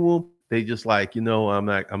talk to them. They just like,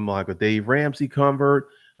 I'm like a Dave Ramsey convert.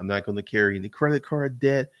 I'm not going to carry any credit card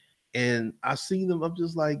debt. And I seen them. I'm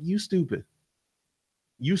just like, you stupid.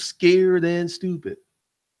 You scared and stupid.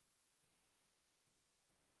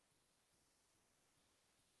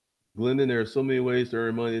 Glendon, there are so many ways to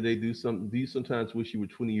earn money. They do something. Do you sometimes wish you were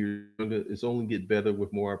 20 years younger? It's only get better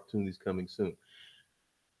with more opportunities coming soon.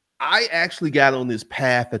 I actually got on this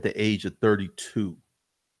path at the age of 32.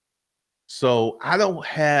 So I don't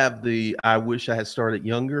have the I wish I had started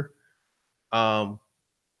younger. Um,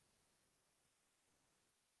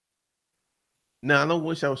 Now I don't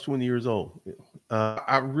wish I was 20 years old.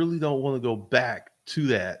 I really don't want to go back to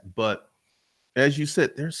that. But as you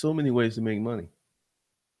said, there's so many ways to make money.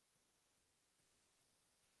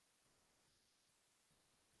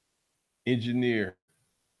 Engineer.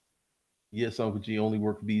 Yes, Uncle G, only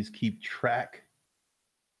work bees keep track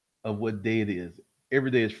of what day it is.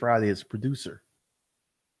 Every day is Friday as a producer.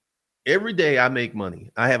 Every day I make money.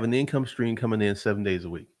 I have an income stream coming in 7 days a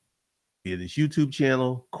week. Via this YouTube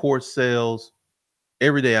channel, course sales.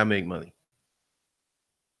 Every day I make money.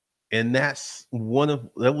 And that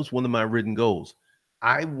was one of my written goals.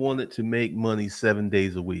 I wanted to make money 7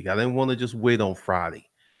 days a week. I didn't want to just wait on Friday.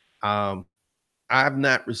 Um, I've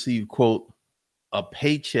not received quote a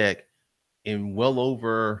paycheck in well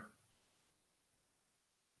over,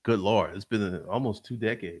 good Lord, it's been almost 2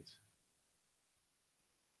 decades.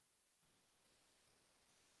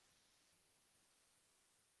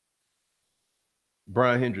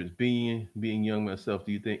 Brian Hendricks, being young myself,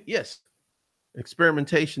 do you think? Yes,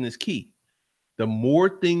 experimentation is key. The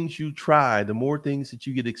more things you try, the more things that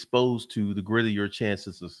you get exposed to, the greater your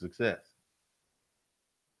chances of success.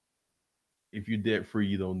 If you're debt free,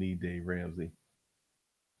 you don't need Dave Ramsey.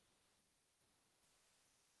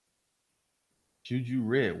 Juju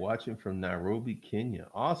Red, watching from Nairobi, Kenya.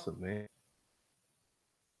 Awesome, man.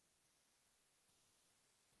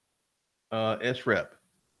 SREP.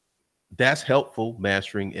 That's helpful,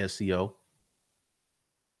 mastering SEO.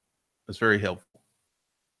 That's very helpful.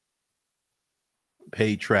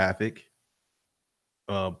 Paid traffic,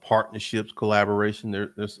 partnerships, collaboration.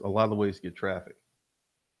 There's a lot of ways to get traffic.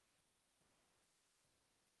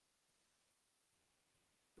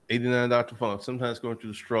 89 Dr. Funk. Sometimes going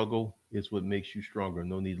through the struggle is what makes you stronger.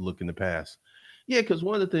 No need to look in the past. Yeah, because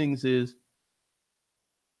one of the things is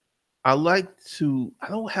I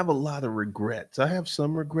don't have a lot of regrets. I have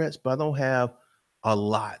some regrets, but I don't have a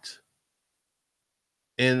lot.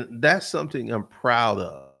 And that's something I'm proud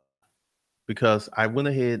of because I went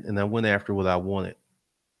ahead and I went after what I wanted.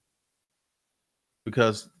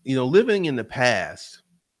 Because, living in the past,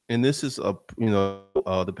 and this is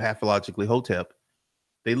the pathologically hotep,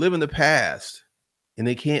 they live in the past and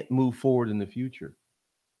they can't move forward in the future.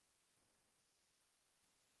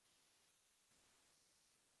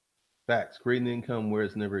 Facts. Creating income where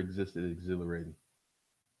it's never existed is exhilarating.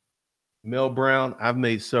 Mel Brown, I've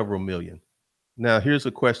made several million. Now, here's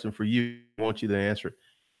a question for you. I want you to answer it.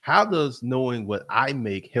 How does knowing what I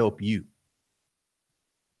make help you?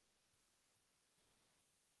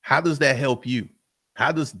 How does that help you?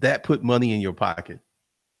 How does that put money in your pocket?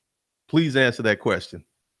 Please answer that question.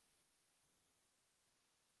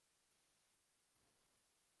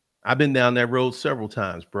 I've been down that road several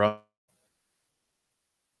times, bro.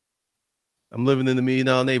 I'm living in the $1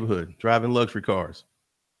 million neighborhood, driving luxury cars.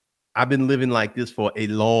 I've been living like this for a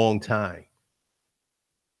long time.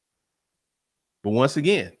 But once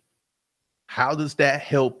again, how does that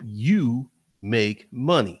help you make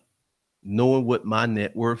money? Knowing what my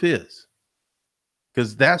net worth is.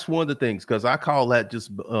 Because that's one of the things, because I call that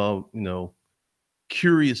just,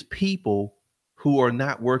 curious people who are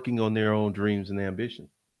not working on their own dreams and ambition.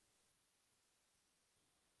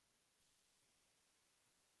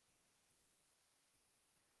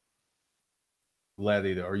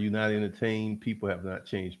 Gladiator, are you not entertained? People have not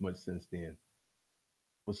changed much since then.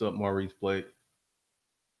 What's up, Maurice Blake?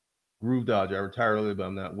 Groove Dodger, I retired early, but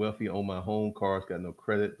I'm not wealthy. Own my home, cars, got no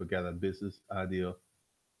credit, but got a business idea.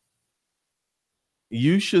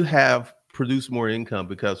 You should have produced more income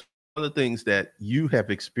because one of the things that you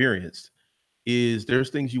have experienced is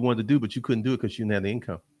there's things you wanted to do, but you couldn't do it because you didn't have the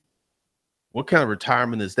income. What kind of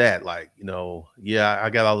retirement is that? Like, yeah,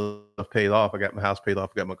 I got all the stuff paid off. I got my house paid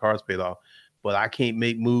off. I got my cars paid off, but I can't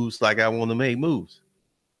make moves like I want to make moves.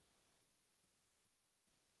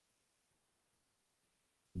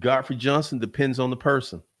 Godfrey Johnson depends on the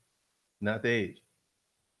person, not the age.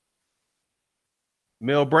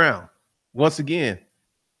 Mel Brown, once again,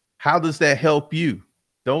 how does that help you?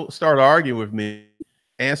 Don't start arguing with me.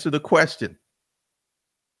 Answer the question.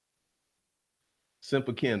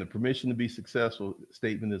 Simple Ken, the permission to be successful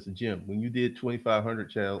statement is a gem. When you did 2,500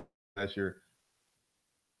 child last year,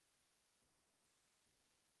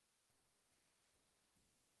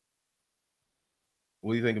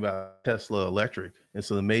 what do you think about Tesla Electric? It's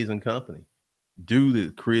an amazing company. Dude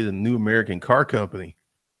that created a new American car company.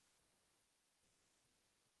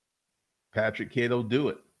 Patrick Cato, do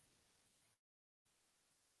it.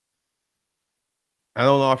 I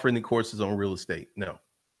don't offer any courses on real estate. No.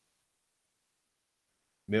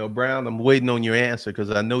 Mel Brown, I'm waiting on your answer because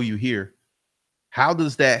I know you here. How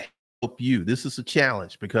does that help you? This is a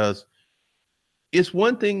challenge because it's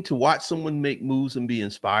one thing to watch someone make moves and be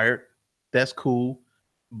inspired. That's cool.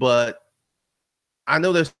 But I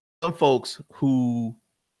know there's some folks who,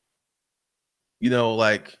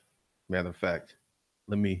 like, matter of fact,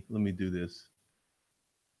 let me do this.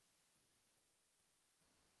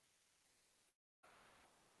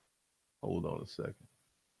 Hold on a second.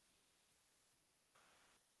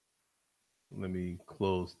 Let me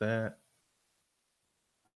close that.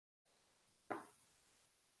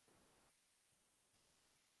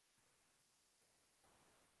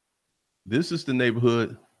 This is the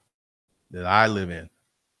neighborhood that I live in.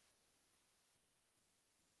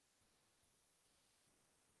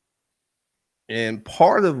 And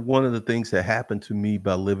part of one of the things that happened to me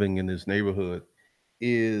by living in this neighborhood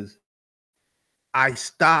is I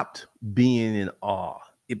stopped being in awe.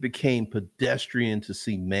 It became pedestrian to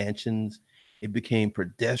see mansions. It became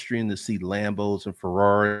pedestrian to see Lambos and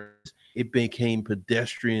Ferraris. It became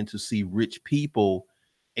pedestrian to see rich people.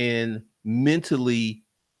 And mentally,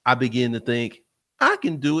 I began to think, I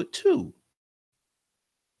can do it too.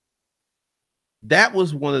 That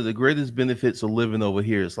was one of the greatest benefits of living over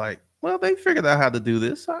here. It's like, well, they figured out how to do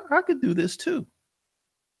this. I could do this too.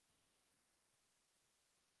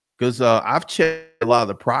 Because I've checked a lot of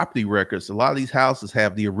the property records. A lot of these houses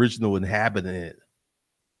have the original inhabitant in it,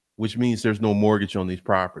 which means there's no mortgage on these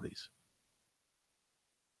properties.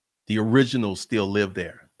 The originals still live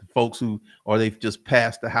there. The folks who, or they've just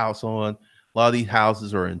passed the house on. A lot of these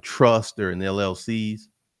houses are in trust, they're in LLCs.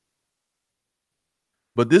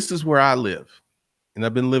 But this is where I live, and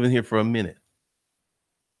I've been living here for a minute.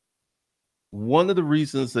 One of the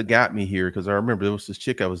reasons that got me here, because I remember there was this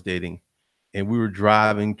chick I was dating, and we were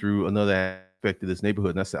driving through another aspect of this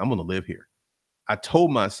neighborhood, and I said, I'm going to live here. I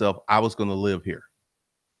told myself I was going to live here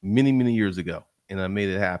many, many years ago, and I made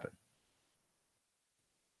it happen.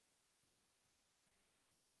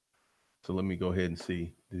 So let me go ahead and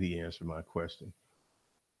see, did he answer my question?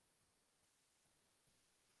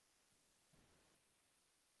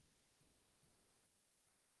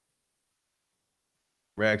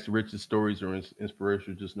 Rags to riches stories are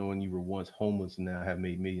inspirational. Just knowing you were once homeless and now have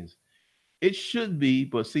made millions. It should be,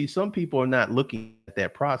 but see, some people are not looking at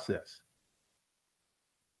that process.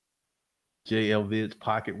 JL Vid's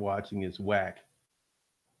pocket watching is whack.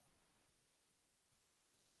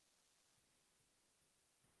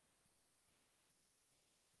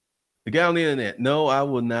 The guy on the internet, no, I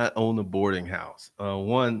will not own a boarding house.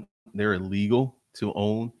 One, they're illegal to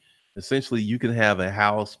own. Essentially, you can have a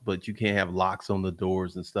house, but you can't have locks on the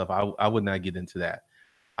doors and stuff. I would not get into that.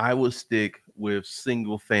 I would stick with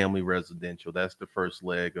single family residential. That's the first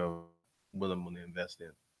leg of what I'm going to invest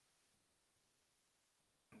in.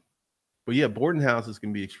 But yeah, boarding houses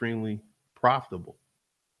can be extremely profitable.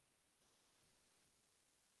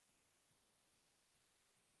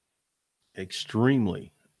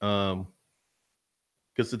 Extremely. Because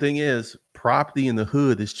the thing is, property in the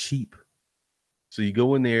hood is cheap. So you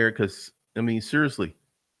go in there because I mean, seriously,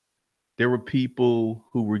 there were people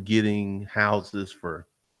who were getting houses for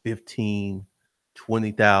 15,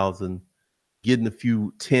 20,000, getting a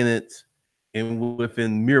few tenants, and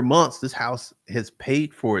within mere months, this house has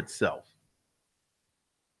paid for itself.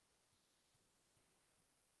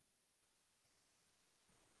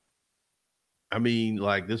 I mean,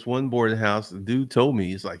 like this one boarding house, the dude told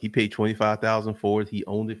me it's like he paid 25,000 for it. He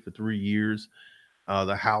owned it for 3 years.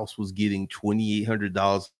 The house was getting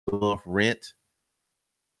 $2,800 a month rent.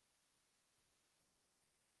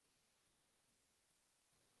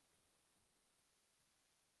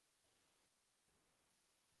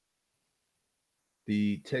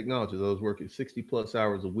 The technology, I was working 60 plus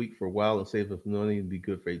hours a week for a while and saving up money and be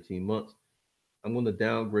good for 18 months. I'm going to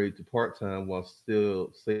downgrade to part time while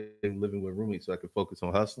still saving living with roommates so I can focus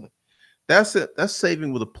on hustling. That's it. That's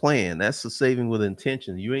saving with a plan. That's a saving with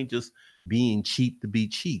intention. You ain't just being cheap to be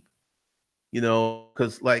cheap,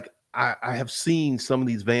 because like I have seen some of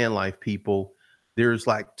these van life people. There's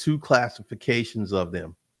like two classifications of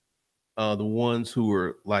them. The ones who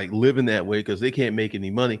are like living that way because they can't make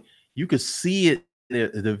any money. You could see it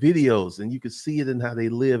in the videos, and you could see it in how they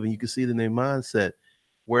live, and you can see it in their mindset.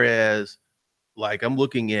 Whereas, like I'm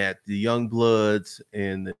looking at the young bloods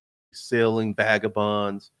and the sailing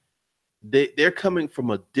vagabonds, they're coming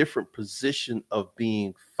from a different position of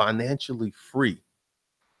being financially free.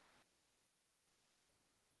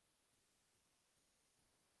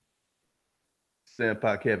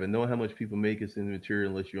 Sandpot Kevin, knowing how much people make is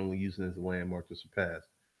immaterial unless you're only using it as a landmark to surpass.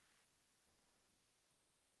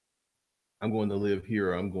 I'm going to live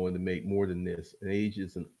here, or I'm going to make more than this. And age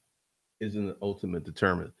isn't an ultimate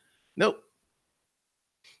determinant. Nope.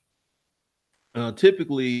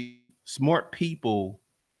 Typically, smart people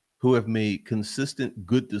who have made consistent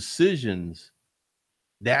good decisions,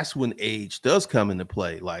 that's when age does come into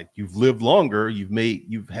play. Like you've lived longer,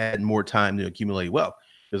 you've had more time to accumulate wealth.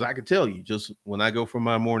 Because I can tell you, just when I go for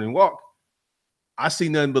my morning walk, I see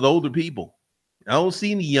nothing but older people. I don't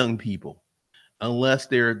see any young people unless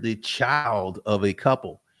they're the child of a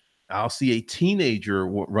couple. I'll see a teenager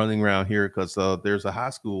running around here because there's a high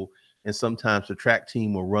school. and sometimes the track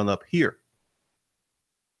team will run up here.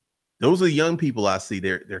 Those are young people I see.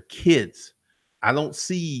 They're kids. I don't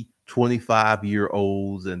see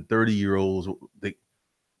 25-year-olds and 30-year-olds. They,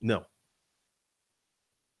 no.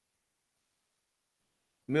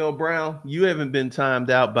 Mel Brown, you haven't been timed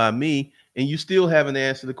out by me, and you still haven't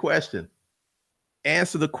answered the question.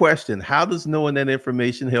 Answer the question. How does knowing that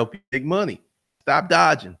information help you make money? Stop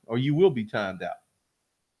dodging, or you will be timed out.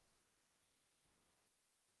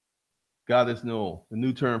 God is no. The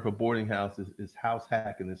new term for boarding house is house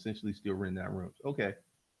hacking, essentially still renting out rooms. Okay.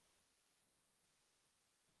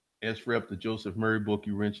 As rep the Joseph Murray book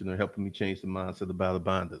you mentioned are helping me change the mindset about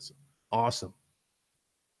abundance. Awesome.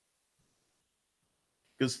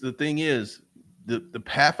 Because the thing is, the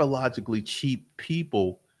pathologically cheap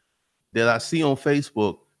people that I see on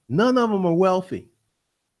Facebook, none of them are wealthy.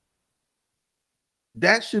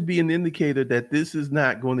 That should be an indicator that this is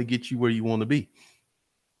not going to get you where you want to be.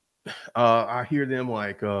 I hear them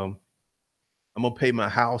like, I'm gonna pay my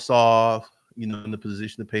house off, in the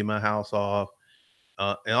position to pay my house off.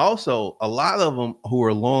 And also a lot of them who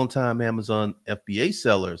are longtime Amazon FBA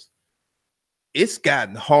sellers, it's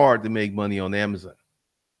gotten hard to make money on Amazon.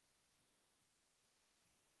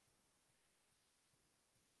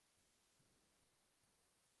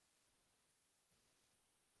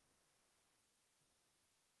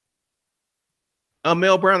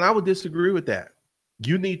 Mel Brown, I would disagree with that.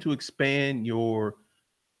 You need to expand your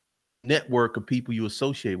network of people you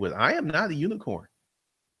associate with. I am not a unicorn.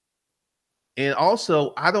 And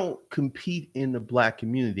also, I don't compete in the black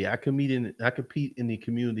community. I compete in the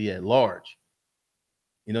community at large.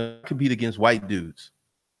 I compete against white dudes.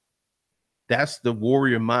 That's the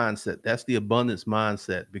warrior mindset. That's the abundance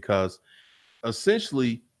mindset because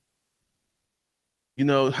essentially,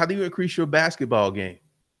 how do you increase your basketball game?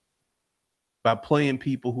 By playing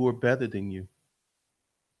people who are better than you.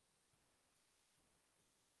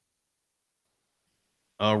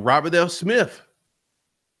 Robert L. Smith,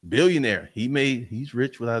 billionaire. He's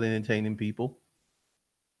rich without entertaining people.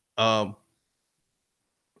 I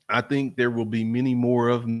think there will be many more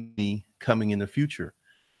of me coming in the future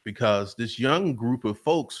because this young group of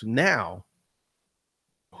folks now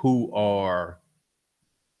who are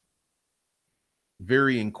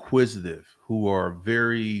very inquisitive, who are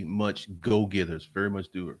very much go-getters, very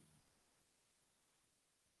much doer.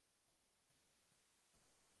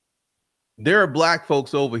 There are black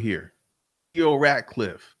folks over here. Theo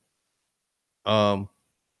Ratcliffe. God.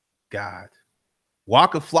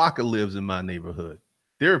 Waka Flocka lives in my neighborhood.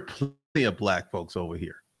 There are plenty of black folks over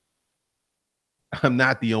here. I'm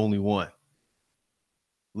not the only one.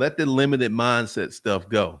 Let the limited mindset stuff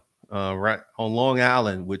go. Right on Long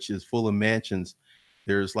Island, which is full of mansions,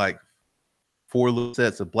 there's like 4 little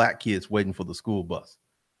sets of black kids waiting for the school bus.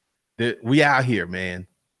 We out here, man.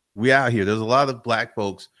 We out here. There's a lot of black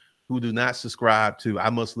folks who do not subscribe to I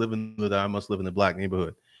must live in the black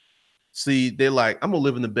neighborhood. See, they're like, I'm gonna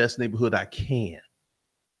live in the best neighborhood I can.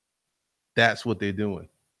 That's what they're doing.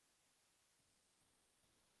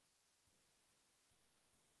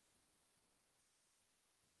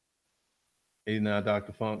 Hey, now,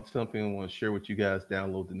 Dr. Funk, something I want to share with you guys.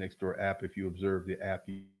 Download the Nextdoor app. If you observe the app,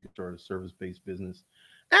 you can start a service-based business.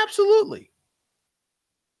 Absolutely.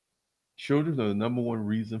 Children are the number one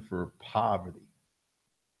reason for poverty.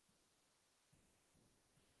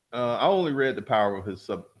 I only read The Power of His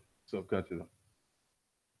Subconscious.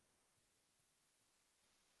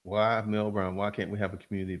 Why, Mel Brown? Why can't we have a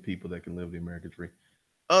community of people that can live the American dream?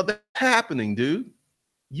 That's happening, dude.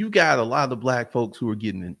 You got a lot of black folks who are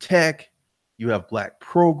getting in tech. You have black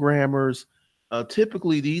programmers.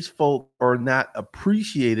 Typically, these folk are not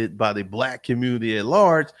appreciated by the black community at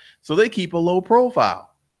large, so they keep a low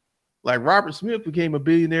profile. Like Robert Smith became a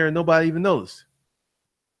billionaire and nobody even noticed.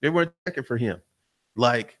 They weren't checking for him.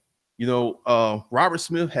 Like, Robert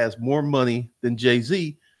Smith has more money than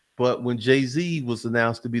Jay-Z, but when Jay-Z was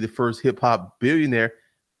announced to be the first hip hop billionaire,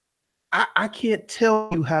 I can't tell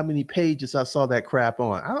you how many pages I saw that crap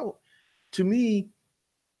on. To me,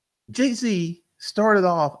 Jay-Z started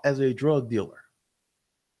off as a drug dealer.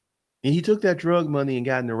 And he took that drug money and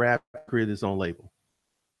got into rap, created his own label.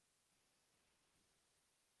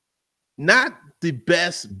 Not the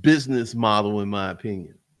best business model, in my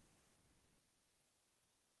opinion.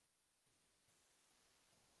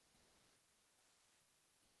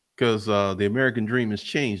 Because the American dream has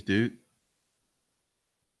changed, dude.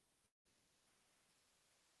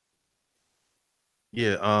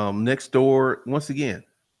 Yeah, next door, once again,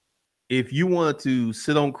 if you want to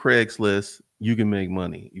sit on Craigslist, you can make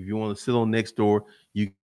money. If you want to sit on Nextdoor, you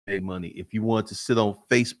can make money. If you want to sit on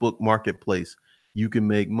Facebook Marketplace, you can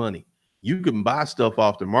make money. You can buy stuff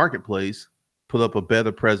off the marketplace, put up a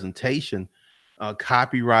better presentation.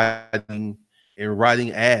 Copywriting and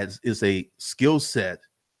writing ads is a skill set,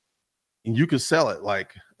 and you can sell it.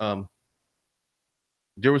 Like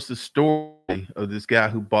there was the story of this guy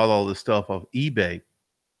who bought all this stuff off eBay,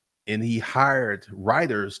 and he hired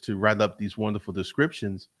writers to write up these wonderful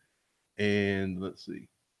descriptions. And let's see,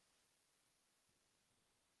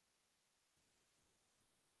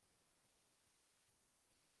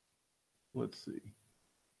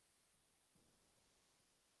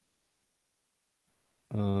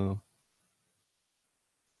 uh,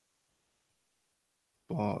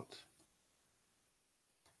 bought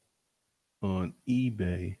on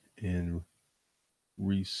eBay and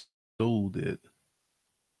resold it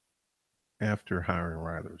after hiring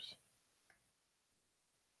writers.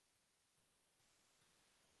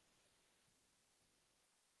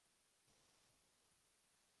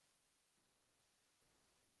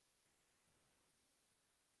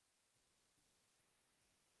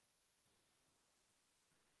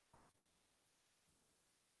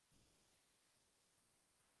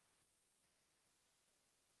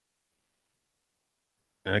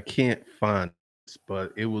 And I can't find this,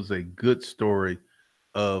 but it was a good story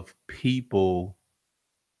of people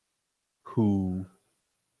who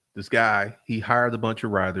this guy, he hired a bunch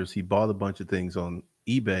of writers, he bought a bunch of things on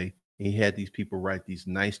eBay, and he had these people write these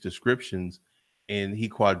nice descriptions, and he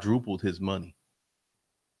quadrupled his money.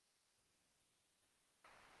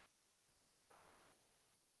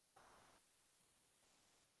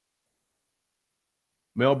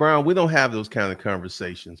 Mel Brown, we don't have those kind of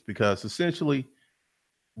conversations because essentially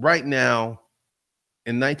right now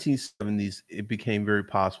in 1970s it became very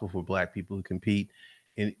possible for black people to compete,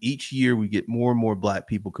 and each year we get more and more black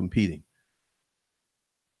people competing.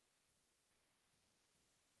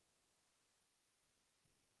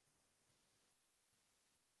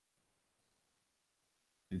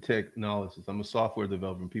 The technologists, I'm a software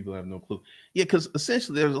developer and people have no clue. Yeah, because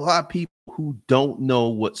essentially there's a lot of people who don't know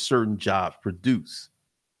what certain jobs produce,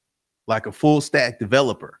 like a full stack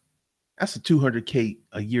developer. That's a 200K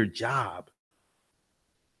a year job.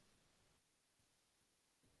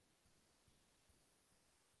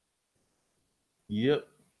 Yep.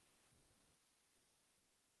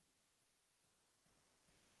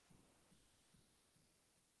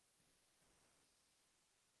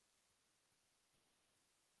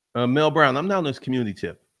 Mel Brown, I'm now on this community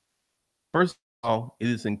tip. First of all, it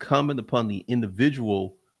is incumbent upon the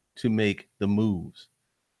individual to make the moves.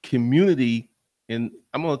 Community, and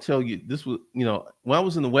I'm going to tell you, this was, when I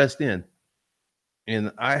was in the West End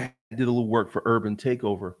and I did a little work for Urban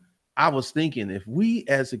Takeover, I was thinking if we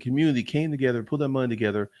as a community came together, put our money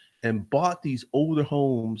together, and bought these older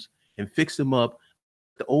homes and fixed them up,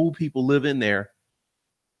 the old people live in there.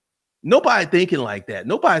 Nobody thinking like that.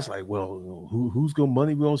 Nobody's like, well, who's gonna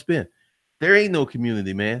money we gonna spend? There ain't no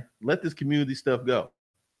community, man. Let this community stuff go.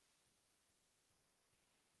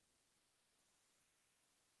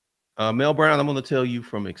 Mel Brown, I'm gonna tell you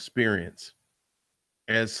from experience,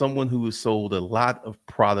 as someone who has sold a lot of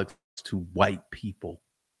products to white people.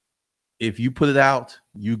 If you put it out,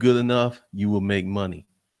 you good enough, you will make money.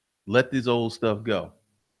 Let this old stuff go.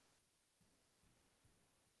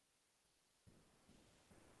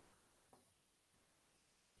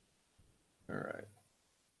 All right.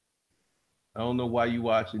 I don't know why you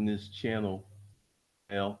watching this channel,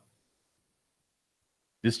 Mel.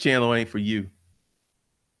 This channel ain't for you.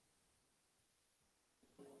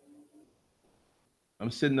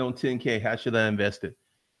 I'm sitting on 10K. How should I invest it?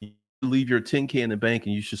 You leave your 10K in the bank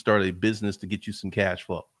and you should start a business to get you some cash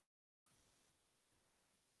flow.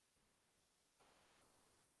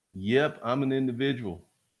 Yep, I'm an individual.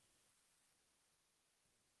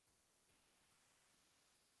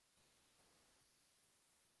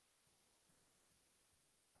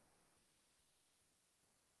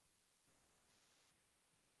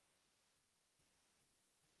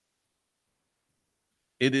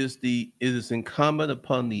 It is incumbent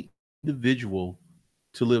upon the individual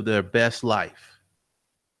to live their best life.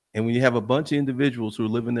 And when you have a bunch of individuals who are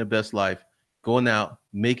living their best life, going out,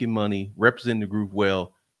 making money, representing the group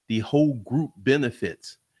well, the whole group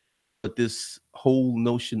benefits. But this whole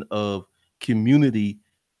notion of community,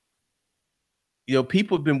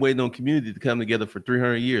 people have been waiting on community to come together for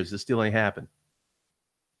 300 years. It still ain't happened.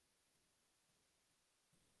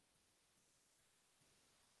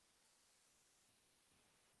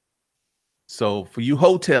 So for you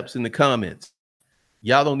hoteps in the comments,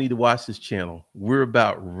 y'all don't need to watch this channel. We're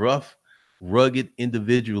about rough, rugged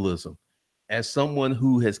individualism. As someone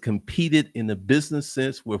who has competed in the business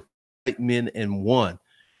sense with white men and won,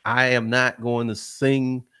 I am not going to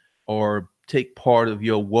sing or take part of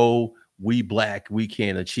your woe. we black, we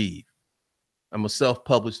can't achieve. I'm a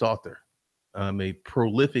self-published author. I'm a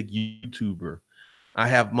prolific YouTuber. I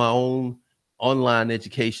have my own online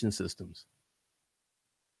education systems.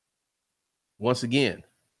 Once again,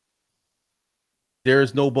 there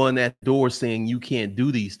is no one at the door saying you can't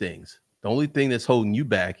do these things. The only thing that's holding you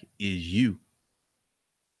back is you.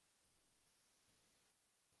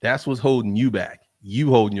 That's what's holding you back. You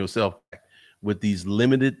holding yourself back with these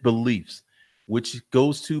limited beliefs, which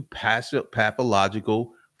goes to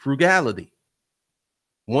pathological frugality.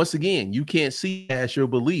 Once again, you can't see past your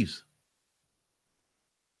beliefs.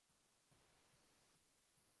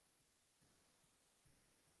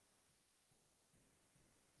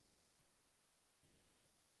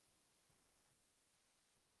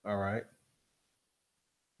 All right.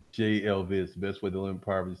 J. Elvis, the best way to live in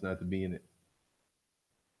poverty is not to be in it.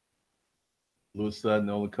 Louis Sutton,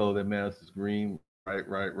 the only color that matters is green. Right,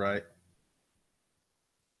 right, right.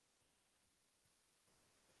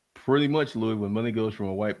 Pretty much, Louis, when money goes from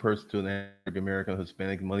a white person to an African American,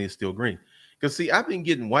 Hispanic, money is still green. Because see, I've been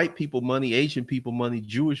getting white people money, Asian people money,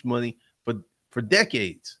 Jewish money for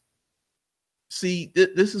decades. See,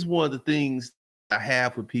 this is one of the things I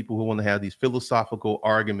have with people who want to have these philosophical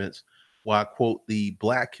arguments. While I quote the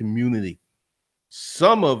black community,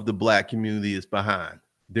 some of the black community is behind.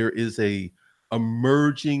 There is a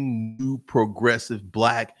emerging new progressive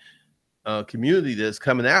black community that's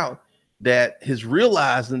coming out that is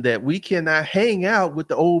realizing that we cannot hang out with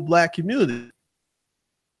the old black community.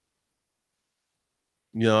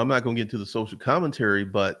 You know, I'm not going to get into the social commentary,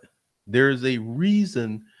 but there's a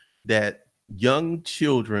reason that young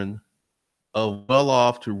children of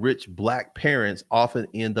well-off to rich black parents often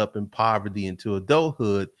end up in poverty into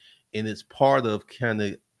adulthood, and it's part of kind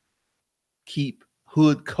of keep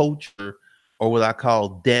hood culture, or what I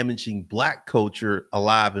call damaging black culture,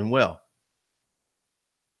 alive and well.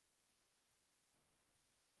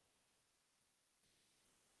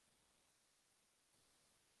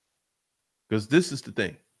 Because this is the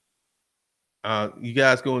thing. You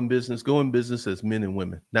guys go in business as men and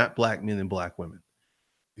women, not black men and black women,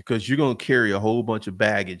 because you're going to carry a whole bunch of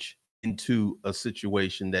baggage into a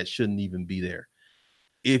situation that shouldn't even be there.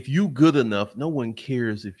 If you good enough, no one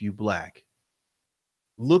cares if you black.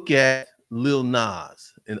 Look at Lil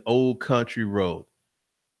Nas, an Old Country Road.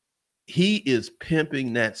 He is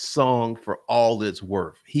pimping that song for all it's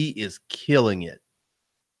worth. He is killing it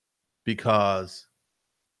because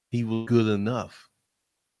he was good enough.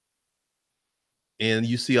 And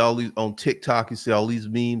you see all these on TikTok, you see all these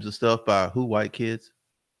memes and stuff by who white kids,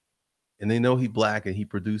 and they know he black and he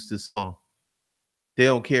produced this song. They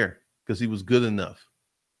don't care because he was good enough.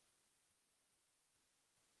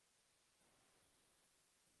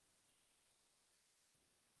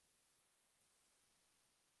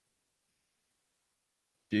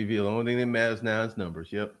 TV, the only thing that matters now is numbers.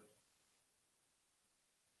 Yep.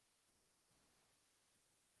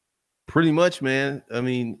 Pretty much, man. I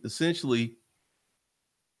mean, essentially,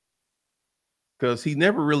 because he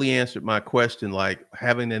never really answered my question, like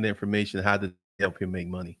having that information, how to help him make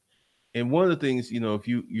money. And one of the things, you know, if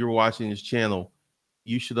you're watching this channel,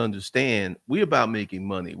 you should understand we're about making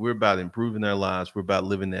money. We're about improving our lives. We're about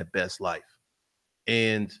living that best life.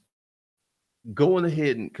 And going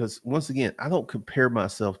ahead and because once again, I don't compare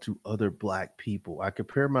myself to other black people. I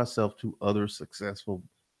compare myself to other successful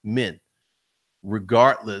men,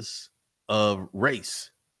 regardless of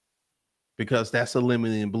race, because that's a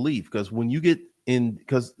limiting belief. Because when you get in,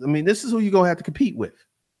 because I mean, this is who you're gonna have to compete with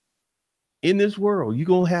in this world. You're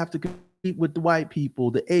gonna have to compete with the white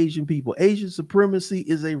people, the Asian people. Asian supremacy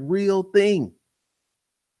is a real thing.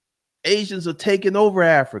 Asians are taking over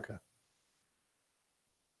Africa.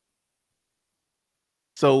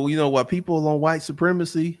 So, you know, while people on white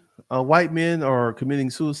supremacy, white men are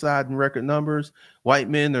committing suicide in record numbers, white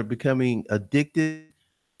men are becoming addicted.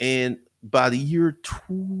 And by the year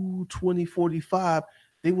 2045,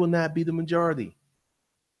 they will not be the majority.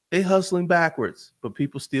 They hustling backwards, but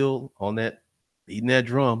people still on that, beating that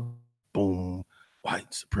drum, boom,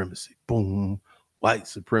 white supremacy, boom, white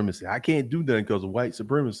supremacy. I can't do that because of white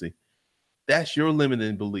supremacy. That's your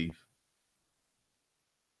limiting belief.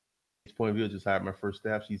 Point of view, just hired my first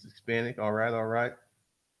staff. She's Hispanic. All right, all right.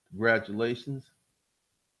 Congratulations.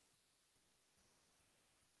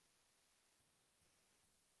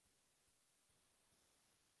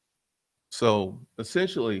 So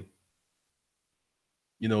essentially,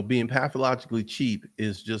 you know, being pathologically cheap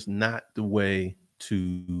is just not the way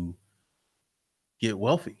to get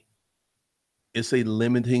wealthy. It's a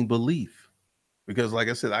limiting belief because, like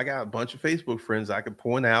I said, I got a bunch of Facebook friends I could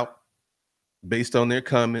point out based on their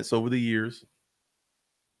comments over the years.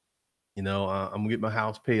 You know, I'm gonna get my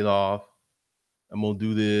house paid off. I'm gonna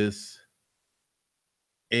do this,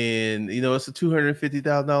 and it's a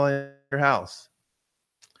 $250,000 house.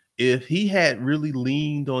 If he had really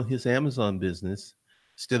leaned on his Amazon business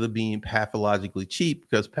instead of being pathologically cheap,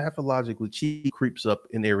 because pathologically cheap creeps up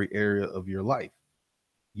in every area of your life.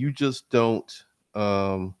 You just don't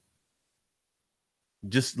um,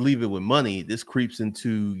 just leave it with money. This creeps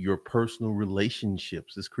into your personal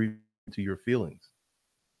relationships. This creeps into your feelings.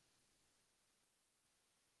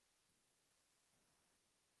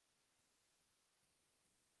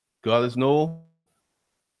 God is Noel.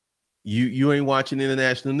 You ain't watching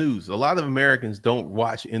international news. A lot of Americans don't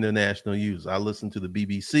watch international news. I listen to the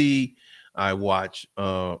BBC. I watch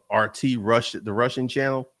RT Rush, the Russian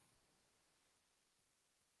channel.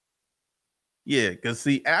 Yeah, because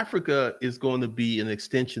see, Africa is going to be an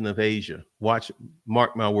extension of Asia.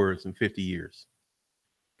 Mark my words, in 50 years.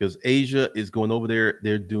 Because Asia is going over there.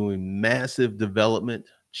 They're doing massive development.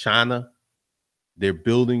 China, they're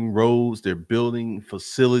building roads, they're building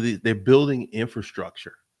facilities, they're building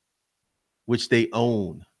infrastructure, which they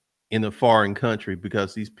own in a foreign country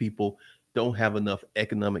because these people don't have enough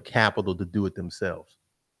economic capital to do it themselves.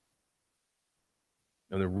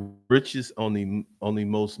 And the richest on the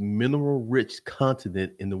most mineral rich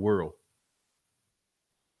continent in the world.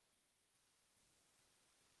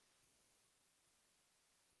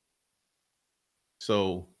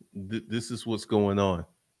 So this is what's going on.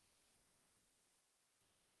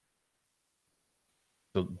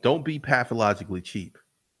 So don't be pathologically cheap.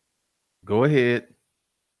 Go ahead.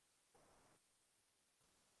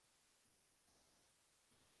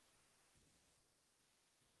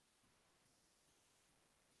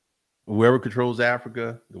 Whoever controls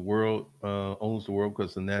Africa, the world owns the world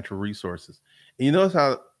because of natural resources. And you notice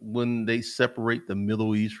how when they separate the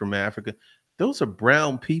Middle East from Africa, those are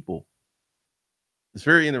brown people. It's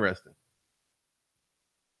very interesting.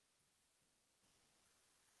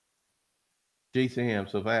 Jason Ham.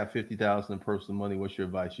 So if I have 50,000 in personal money, what's your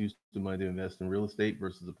advice? Use the money to invest in real estate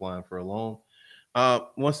versus applying for a loan.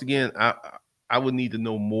 Once again, I would need to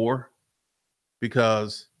know more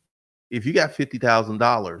because if you got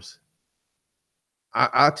 $50,000,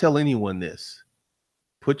 I tell anyone this: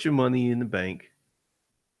 put your money in the bank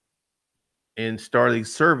and start a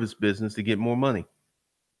service business to get more money.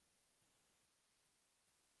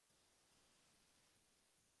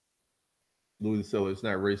 Louis the Seller, it's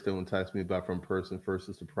not race that will entice me about from person. First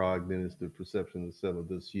is the product, then it's the perception of the seller.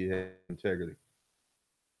 Does she have integrity?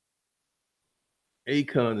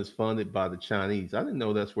 Akon is funded by the Chinese. I didn't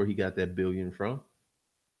know that's where he got that billion from.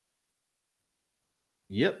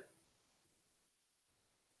 Yep.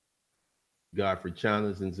 Godfrey,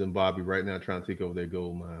 China's in Zimbabwe right now trying to take over their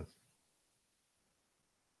gold mines.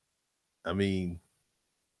 I mean,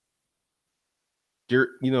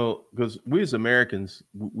 because we as Americans,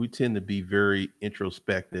 we tend to be very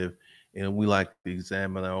introspective and we like to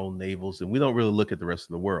examine our own navels and we don't really look at the rest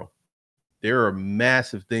of the world. There are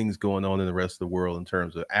massive things going on in the rest of the world in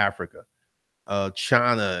terms of Africa.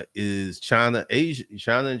 China and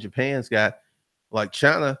Japan's got like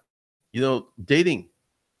China, dating.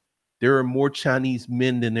 There are more Chinese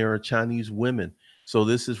men than there are Chinese women. So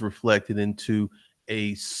this is reflected into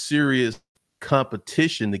a serious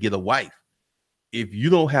competition to get a wife. If you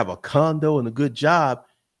don't have a condo and a good job,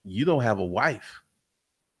 you don't have a wife.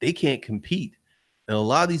 They can't compete. And a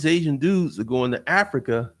lot of these Asian dudes are going to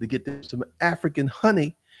Africa to get them some African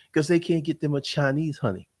honey because they can't get them a Chinese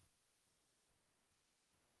honey.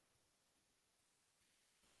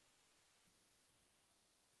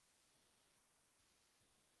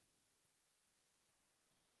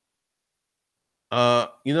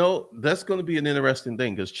 That's going to be an interesting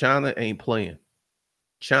thing because China ain't playing.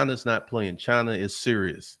 China's not playing. China is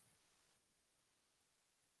serious.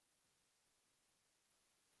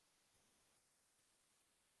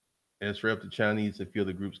 And it's for up to Chinese and few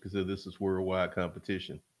other groups consider this is worldwide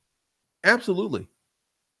competition. Absolutely.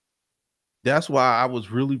 That's why I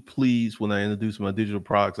was really pleased when I introduced my digital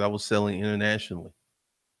products. I was selling internationally,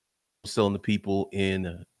 selling to people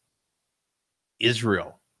in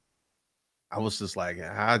Israel. I was just like,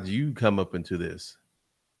 how would you come up into this?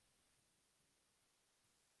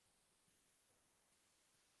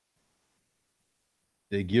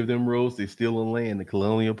 They give them roads, they steal the land, the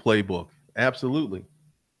colonial playbook. Absolutely.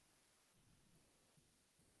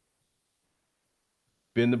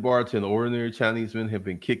 Been the bartender, ordinary Chinese men have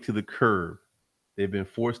been kicked to the curb. They've been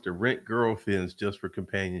forced to rent girlfriends just for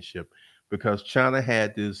companionship because China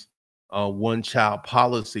had this one child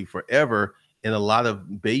policy forever, and a lot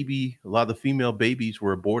of female babies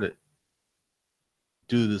were aborted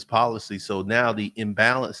due to this policy. So now the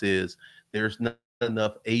imbalance is there's not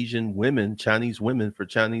enough Asian women, Chinese women for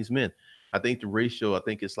Chinese men. I think the ratio, I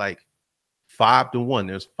think it's like 5 to 1.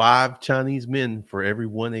 There's 5 Chinese men for every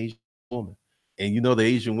one Asian woman. And you know the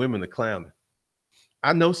Asian women are clowning.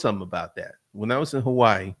 I know something about that. When I was in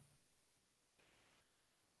Hawaii,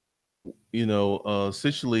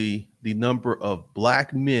 essentially the number of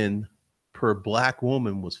black men per black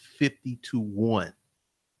woman was 50 to 1.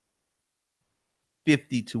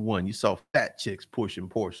 50 to 1. You saw fat chicks pushing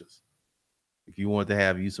Porsches. If you wanted to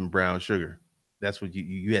have you some brown sugar, that's what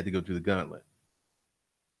you had to go through the gauntlet.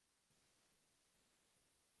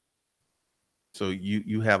 So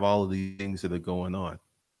you have all of these things that are going on,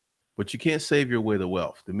 but you can't save your way to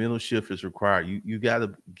wealth. The mental shift is required. You got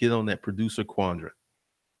to get on that producer quadrant.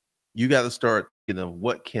 You got to start,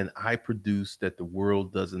 what can I produce that the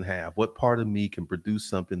world doesn't have? What part of me can produce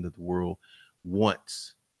something that the world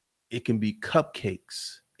wants? It can be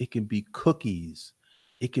cupcakes. It can be cookies.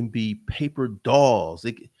 It can be paper dolls.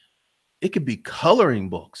 It could be coloring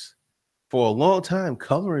books. For a long time,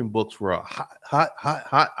 coloring books were a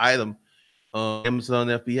hot item on Amazon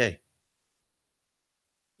FBA.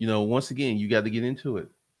 Once again, you got to get into it.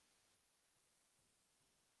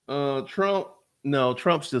 Trump, no,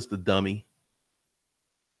 Trump's just a dummy.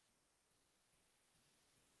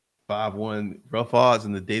 5-1, rough odds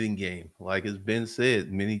in the dating game. Like it's been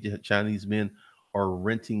said, many Chinese men are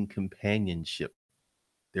renting companionship.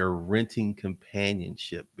 They're renting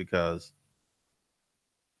companionship because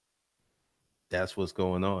that's what's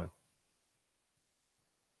going on.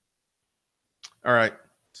 All right.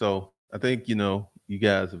 So I think, you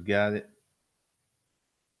guys have got it.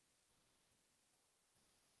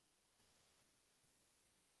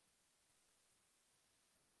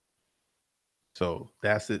 So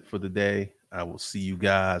that's it for the day. I will see you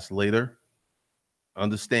guys later.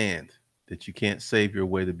 Understand that you can't save your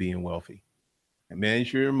way to being wealthy. And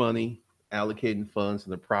manage your money, allocating funds in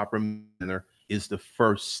the proper manner is the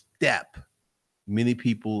first step. Many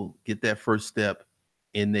people get that first step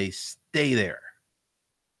and they stay there.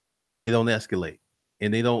 They don't escalate.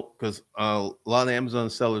 And they don't, because a lot of Amazon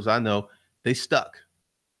sellers I know, they stuck.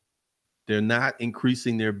 They're not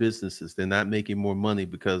increasing their businesses. They're not making more money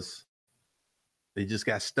because they just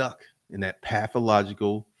got stuck. And that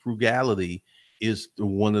pathological frugality is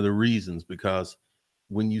one of the reasons, because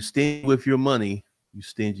when you stand with your money, you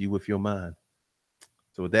stingy with your mind.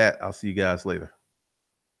 So with that, I'll see you guys later.